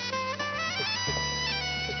ಮೇಡಮ್.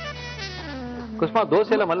 ಕುಸ್ಮಾ,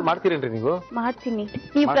 ದೋಸೆ ಎಲ್ಲ ಮಾಡ್ತೀರೇನ್ರಿ ನೀವು? ಮಾಡ್ತೀನಿ.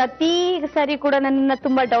 ನೀವು ಪ್ರತಿ ಸರಿ ಕೂಡ ನನ್ನ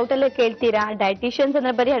ತುಂಬಾ ಡೌಟ್ ಅಲ್ಲೇ ಕೇಳ್ತೀರಾ. ಡಯಟಿಷಿಯನ್ಸ್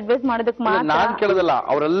ಅಂದ್ರೆ ಬರೀ ಅಡ್ವೈಸ್ ಮಾಡೋದಕ್ಕೆ ಮಾತ್ರ. ನಾನ್ ಕೇಳೋದಲ್ಲ,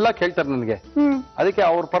 ಅವರೆಲ್ಲ ಕೇಳ್ತಾರೆ ನನಗೆ. ಅದಕ್ಕೆ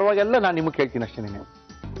ಅವ್ರ ಪರವಾಗೆಲ್ಲ ನಾನು ನಿಮಗೆ ಕೇಳ್ತೀನಿ ಅಷ್ಟೇ. ನೀನು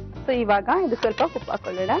ಸೊ ಇವಾಗ ಇದು ಸ್ವಲ್ಪ ಉಪ್ಪು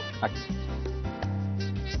ಹಾಕೊಳ್ಳೋಣ.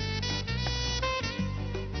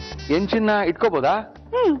 ಹೆಂಚಿನ ಇಟ್ಕೋಬೋದಾ?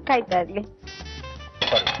 ಕಾಯ್ತಾ ಇರ್ಲಿ.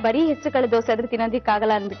 ಬರೀ ಹೆಸರುಕಾಳು ದೋಸೆ ಆದ್ರೆ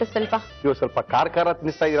ತಿನ್ನೋದಿಕ್ಕಾಗಲ್ಲ ಅನ್ಬಿಟ್ಟು ಸ್ವಲ್ಪ ಇವಾಗ ಸ್ವಲ್ಪ ಖಾರ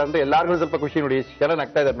ತಿನ್ನಿಸ್ತಾ ಇದೀರ ಅಂದ್ರೆ ಎಲ್ಲಾರ್ಗು ಸ್ವಲ್ಪ ಖುಷಿ. ನೋಡಿ ಎಷ್ಟು ಜನ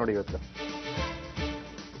ನಗ್ತಾ ಇದಾರೆ ನೋಡಿ ಇವತ್ತು.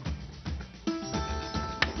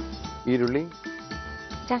 ಈರುಳ್ಳಿ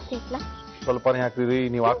ಜಾಸ್ತಿ ಹಾಕ್ಲಾ? ಸ್ವಲ್ಪನೇ ಹಾಕ್ತಿದ್ರಿ,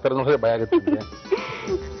 ನೀವು ಹಾಕ್ತಾರೆ ನೋಡಿದ್ರೆ ಭಯ ಆಗುತ್ತೆ.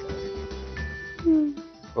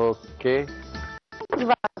 ಓಕೆ.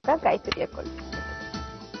 ಇವಾಗ ಕಾಯಿ ತುರಿ ಹಾಕೊಳ್ಳಿ.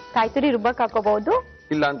 ಕಾಯಿ ತುರಿ ರುಬ್ಬಕ್ ಹಾಕೋಬಹುದು,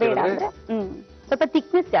 ಇಲ್ಲ ಅಂತ ಹೇಳಿದ್ರೆ ಸ್ವಲ್ಪ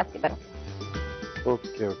ಥಿಕ್ನೆಸ್ ಜಾಸ್ತಿ ಬರುತ್ತೆ.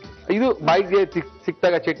 Okay okay. ಇದು ಬಾಯಿಗೆ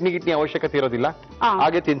ಸಿಕ್ತಾಗ ಚಟ್ನಿ ಗಿಟ್ನಿ ಅವಶ್ಯಕತೆ ಇರೋದಿಲ್ಲ,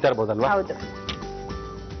 ಹಾಗೆ ತಿಂತಾ ಇರ್ಬೋದಲ್ವಾ? ಹೌದು.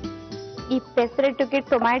 ಈ ಪೆಸರೆಟ್ಟುಗೆ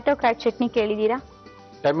ಟೊಮ್ಯಾಟೊ ಕಾಯಿ ಚಟ್ನಿ ಕೇಳಿದೀರಾ?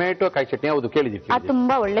 ಟೊಮೆಟೊ ಕಾಯಿ ಚಟ್ನಿ ಹೌದು ಕೇಳಿದೀವಿ. ಅದು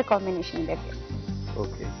ತುಂಬಾ ಒಳ್ಳೆ ಕಾಂಬಿನೇಷನ್ ಇದೆ.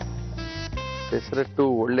 ಓಕೆ, ಪೆಸರಟ್ಟು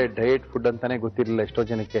ಒಳ್ಳೆ ಡಯಟ್ ಫುಡ್ ಅಂತಾನೆ ಗೊತ್ತಿರಲಿಲ್ಲ ಎಷ್ಟೋ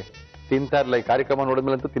ಜನಕ್ಕೆ. ತಿಂತಾ ಇರಲ್ಲ, ಈ ಕಾರ್ಯಕ್ರಮ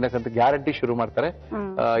ನೋಡಿದ್ಮೇಲಂತೂ ತಿನ್ನಕ್ಕಂತ ಗ್ಯಾರಂಟಿ ಶುರು ಮಾಡ್ತಾರೆ.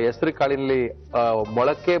 ಹೆಸರು ಕಾಳಿನಲ್ಲಿ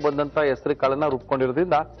ಮೊಳಕೆ ಬಂದಂತ ಹೆಸರು ಕಾಳನ್ನ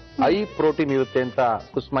ರುಬ್ಕೊಂಡಿರೋದ್ರಿಂದ ಹೈ ಪ್ರೋಟೀನ್ ಇರುತ್ತೆ ಅಂತ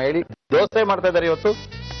ಕುಸುಮ ಹೇಳಿ ದೋಸೆ ಮಾಡ್ತಾ ಇದ್ದಾರೆ ಇವತ್ತು.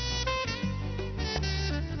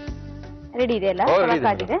 ರೆಡಿ ಇದೆ ಅಲ್ಲ?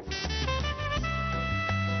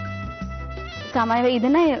 ಸಮಯ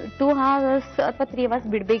ಇದನ್ನ 2 hours ಅಥವಾ 3 hours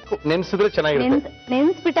ಬಿಡ್ಬೇಕು. ನೆನ್ಸಿದ್ರೆ ಚೆನ್ನಾಗಿರುತ್ತೆ.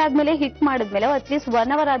 ನೆನ್ಸ್ಬಿಟ್ಟಾದ್ಮೇಲೆ ಹಿಟ್ ಮಾಡಿದ್ಮೇಲೆ ಅಟ್ಲೀಸ್ಟ್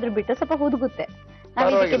 1 hour ಆದ್ರೂ ಬಿಟ್ಟು ಸ್ವಲ್ಪ ಹುದುಗುತ್ತೆ. ನಾವು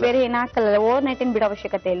ಇದಕ್ಕೆ ಬೇರೆ ಏನ್ ಹಾಕಲ್ಲ, ಓವರ್ ನೈಟ್ ಏನ್ ಬಿಡೋ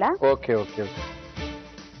ಅವಶ್ಯಕತೆ ಇಲ್ಲ. Okay okay okay.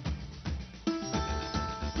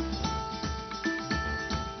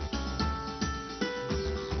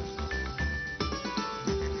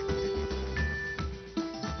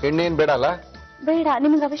 ಎಣ್ಣೆ ಏನ್ ಬೇಡ ಅಲ್ಲ? ಬೇಡ,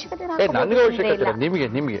 ನಿಮ್ಗೆ ಅವಶ್ಯಕತೆ ನನಗೆ ಅವಶ್ಯಕತೆ ಇಲ್ಲ,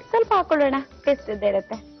 ನಿಮ್ಗೆ ಸ್ವಲ್ಪ ಹಾಕೊಳ್ಳೋಣ, ಟೇಸ್ಟ್ ಇದ್ದೇ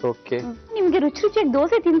ಇರುತ್ತೆ. ಓಕೆ, ನಿಮ್ಗೆ ರುಚಿ ರುಚಿಯಾಗಿ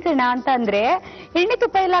ದೋಸೆ ತಿನ್ಸೋಣ ಅಂತ ಅಂದ್ರೆ ಎಣ್ಣೆ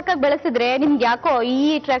ತುಪ್ಪ ಎಲ್ಲ ಹಾಕಕ್ ಬೆಳೆಸಿದ್ರೆ ನಿಮ್ಗೆ ಯಾಕೋ ಈ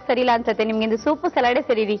ಟ್ರ್ಯಾಕ್ ಸರಿ ಇಲ್ಲ ಅನ್ಸತ್ತೆ. ನಿಮ್ಗೆ ಸೂಪು ಸಲಾಡೆ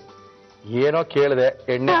ಸರಿರಿ. ಏನೋ ಕೇಳಿದೆ,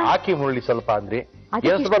 ಎಣ್ಣೆ ಹಾಕಿ ಮುರುಳಿ ಸ್ವಲ್ಪ ಅಂದ್ರಿ,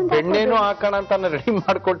 ಸ್ವಲ್ಪ ಬೆಣ್ಣೆನೂ ಹಾಕೋಣ ಅಂತ ರೆಡಿ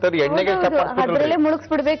ಮಾಡ್ಕೊಳ್ತಾರೆ. ಎಣ್ಣೆಗೆ ಅದ್ರಲ್ಲೇ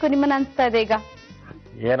ಮುಳುಗಿಸ್ಬಿಡ್ಬೇಕು ನಿಮ್ಮನ್ನ ಅನ್ಸ್ತಾ ಇದೆ ಈಗ.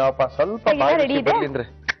 ಏನೋಪ್ಪ ಸ್ವಲ್ಪ ಅಂದ್ರೆ.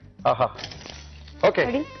 ಆಹಾ, ಓಕೆ,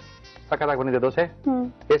 ಸಕ್ಕತ್ತಾಗಿ ಬಂದಿದೆ ದೋಸೆ.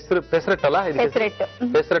 ಹೆಸರು ಪೆಸರೆಟ್ಟಲ್ಲ,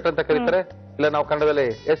 ಪೆಸರೆಟ್ ಅಂತ ಕರೀತಾರೆ. ಇಲ್ಲ ನಾವು ಕನ್ನಡದಲ್ಲಿ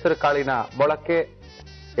ಹೆಸರು ಕಾಳಿನ ಮೊಳಕೆ,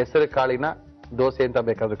 ಹೆಸರು ಕಾಳಿನ ದೋಸೆ ಅಂತ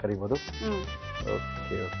ಬೇಕಾದ್ರೂ ಕರಿಬಹುದು.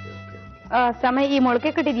 Okay okay okay. ಸಮಯ ಈ ಮೊಳಕೆ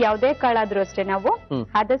ಕಟ್ಟಿದ್ ಯಾವ್ದೇ ಕಾಳಾದ್ರೂ ಅಷ್ಟೇ ನಾವು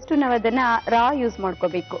ಆದಷ್ಟು ನಾವ್ ಅದನ್ನ ರಾ ಯೂಸ್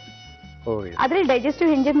ಮಾಡ್ಕೋಬೇಕು. ಅದ್ರಲ್ಲಿ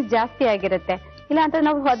ಡೈಜೆಸ್ಟಿವ್ ಎಂಜೈಮ್ಸ್ ಜಾಸ್ತಿ ಆಗಿರುತ್ತೆ. ಇಲ್ಲ ಅಂತ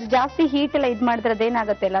ನಾವು ಅದು ಜಾಸ್ತಿ ಹೀಟ್ ಎಲ್ಲ ಇದ್ ಮಾಡಿದ್ರೆ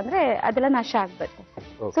ಅದೇನಾಗುತ್ತೆ ಇಲ್ಲ ಅಂದ್ರೆ ಅದೆಲ್ಲ ನಾಶ ಆಗ್ಬೇಕು.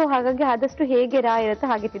 ಸೊ ಹಾಗಾಗಿ ಆದಷ್ಟು ಹೇಗೆ ರಾ ಇರುತ್ತೋ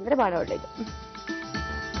ಹಾಗೆ ತಿಂದ್ರೆ ಬಹಳ ಒಳ್ಳೇದು.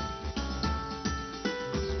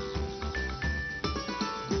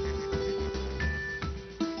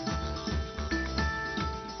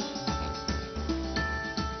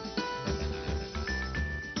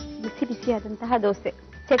 ಬಿಸಿ ಬಿಸಿಯಾದಂತಹ ದೋಸೆ.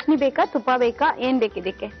 ಚಟ್ನಿ ಬೇಕಾ, ತುಪ್ಪ ಬೇಕಾ, ಏನ್ ಬೇಕು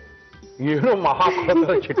ಇದಕ್ಕೆ? ಏನೋ ಮಹಾ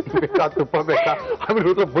ಚಟ್ನಿ ಬೇಕಾ, ತುಪ್ಪ ಬೇಕಾ,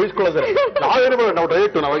 ಆಮೇಲೆ ಬಯಸ್ಕೊಳ್ಳೋದ್ರೆ ನಾವೇನು ಬೇಡ, ನಾವು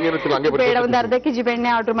ಡಯಟ್ ನಾವೇನು ಹಂಗೆ ಬೇಡ. ಒಂದ್ ಅರ್ಧ ಕೆಜಿ ಬೆಣ್ಣೆ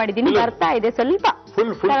ಆರ್ಡರ್ ಮಾಡಿದೀನಿ, ಬರ್ತಾ ಇದೆ ಸ್ವಲ್ಪ.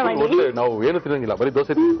 ಫುಲ್ ನಾವು ಏನು ತಿನ್ನಂಗಿಲ್ಲ, ಬರೀ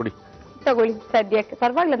ದೋಸೆ ಕೊಡಿ. ತಗೊಳ್ಳಿ ಸದ್ಯಕ್ಕೆ,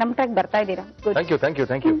 ಪರವಾಗಿಲ್ಲ, ನಮ್ ಟ್ರಾಕ್ ಬರ್ತಾ ಇದ್ದೀರಾ. Thank you thank you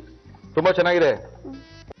thank you. ತುಂಬಾ ಚೆನ್ನಾಗಿದೆ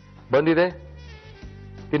ಬಂದಿದೆ,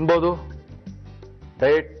 ತಿನ್ಬೋದು.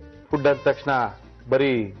 ಡಯಟ್ ಫುಡ್ ಅಂದ ತಕ್ಷಣ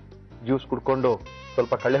ಬರೀ ಜ್ಯೂಸ್ ಕುಡ್ಕೊಂಡು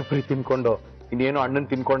ಸ್ವಲ್ಪ ಕಳ್ಳೆಪುರಿ ತಿನ್ಕೊಂಡು ಇನ್ನೇನು ಹಣ್ಣನ್ನು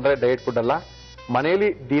ತಿನ್ಕೊಂಡ್ರೆ ಡಯಟ್ ಫುಡ್ ಅಲ್ಲ. ಮನೆಯಲ್ಲಿ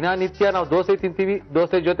ದಿನನಿತ್ಯ ನಾವು ದೋಸೆ ತಿಂತೀವಿ,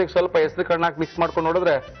 ದೋಸೆ ಜೊತೆಗೆ ಸ್ವಲ್ಪ ಹೆಸರು ಕಣ್ಣಾಕ್ ಮಿಕ್ಸ್ ಮಾಡ್ಕೊಂಡು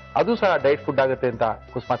ನೋಡಿದ್ರೆ ಅದು ಸಹ ಡಯಟ್ ಫುಡ್ ಆಗುತ್ತೆ ಅಂತ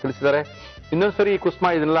ಕುಸುಮ ತಿಳಿಸಿದ್ದಾರೆ. ಇನ್ನೊಂದ್ಸರಿ ಕುಸುಮ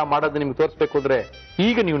ಇದನ್ನೆಲ್ಲ ಮಾಡೋದು ನಿಮ್ಗೆ ತೋರಿಸ್ಬೇಕು ಅಂದ್ರೆ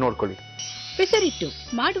ಈಗ ನೀವು ನೋಡ್ಕೊಳ್ಳಿ. ಪೆಸರಿಟ್ಟು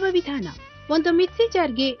ಮಾಡುವ ವಿಧಾನ: ಒಂದು ಮಿಕ್ಸಿ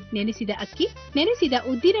ಜಾರ್ಗೆ ನೆನೆಸಿದ ಅಕ್ಕಿ, ನೆನೆಸಿದ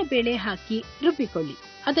ಉದ್ದಿನ ಬೇಳೆ ಹಾಕಿ ರುಬ್ಬಿಕೊಳ್ಳಿ.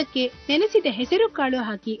 ಅದಕ್ಕೆ ನೆನೆಸಿದ ಹೆಸರು ಕಾಳು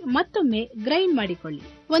ಹಾಕಿ ಮತ್ತೊಮ್ಮೆ ಗ್ರೈಂಡ್ ಮಾಡಿಕೊಳ್ಳಿ.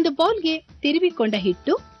 ಒಂದು ಬೌಲ್ಗೆ ತಿರುವಿಕೊಂಡ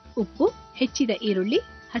ಹಿಟ್ಟು, ಉಪ್ಪು, ಹೆಚ್ಚಿದ ಈರುಳ್ಳಿ,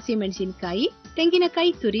 ಹಸಿಮೆಣಸಿನಕಾಯಿ,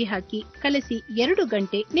 ತೆಂಗಿನಕಾಯಿ ತುರಿ ಹಾಕಿ ಕಲಸಿ 2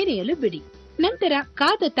 ಗಂಟೆ ನೆನೆಯಲು ಬಿಡಿ. ನಂತರ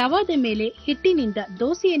ಕಾದ ತವಾದ ಮೇಲೆ ಹಿಟ್ಟಿನಿಂದ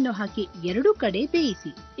ದೋಸೆಯನ್ನು ಹಾಕಿ 2 ಕಡೆ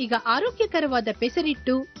ಬೇಯಿಸಿ. ಈಗ ಆರೋಗ್ಯಕರವಾದ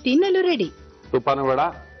ಪೆಸರಿಟ್ಟು ತಿನ್ನಲು ರೆಡಿ. ತುಪ್ಪನೂ ಬೇಡ,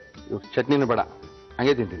 ಚಟ್ನಿನೂ ಬೇಡ,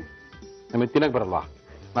 ಹಂಗೆ ತಿಂತೀನಿ. ನಮಗೆ ತಿನ್ನಕ್ ಬರಲ್ವಾ?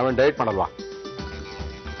 ನಾವೇನು ಡಯಟ್ ಮಾಡಲ್ವಾ?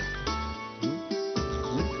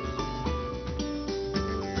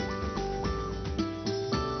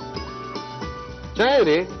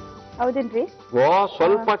 ಚೆನ್ನಾಗಿರಿ. ಹೌದೇನ್ರಿ? ಓ,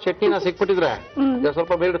 ಸ್ವಲ್ಪ ಚಟ್ನಿನ ಸಿಕ್ಬಿಟ್ಟಿದ್ರೆ,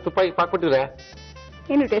 ಸ್ವಲ್ಪ ಬೇರೆ ತುಪ್ಪ ಹಾಕ್ಬಿಟ್ಟಿದ್ರೆ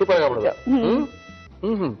ಈ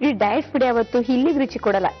ಡಯಟ್ ಫುಡ್ ಯಾವತ್ತು ಇಲ್ಲಿಗೆ ರುಚಿ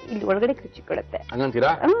ಕೊಡಲ್ಲ, ಇಲ್ಲಿ ಒಳಗಡೆ ರುಚಿ ಕೊಡುತ್ತೆ.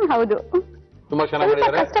 ಹಂಗಂತೀರಾ? ಹೌದು. ತುಂಬಾ ಚೆನ್ನಾಗಿ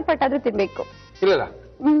ಕಷ್ಟಪಟ್ಟಾದ್ರೂ ತಿನ್ಬೇಕು. ಇಲ್ಲ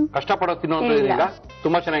ಕಷ್ಟಪಡೋ ತಿನ್ನೋದಿಲ್ಲ.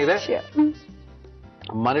 ತುಂಬಾ ಚೆನ್ನಾಗಿದೆ.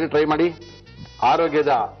 ಮನೇಲಿ ಟ್ರೈ ಮಾಡಿ.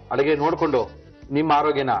 ಆರೋಗ್ಯದ ಅಡುಗೆ ನೋಡ್ಕೊಂಡು ನಿಮ್ಮ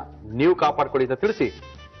ಆರೋಗ್ಯನ ನೀವು ಕಾಪಾಡ್ಕೊಳ್ಳಿ ಅಂತ ತಿಳಿಸಿ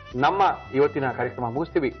ನಮ್ಮ ಇವತ್ತಿನ ಕಾರ್ಯಕ್ರಮ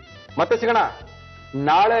ಮುಗಿಸ್ತೀವಿ. ಮತ್ತೆ ಸಿಗೋಣ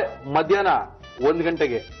ನಾಳೆ ಮಧ್ಯಾಹ್ನ 1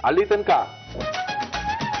 ಗಂಟೆಗೆ. ಅಲ್ಲಿ ತನಕ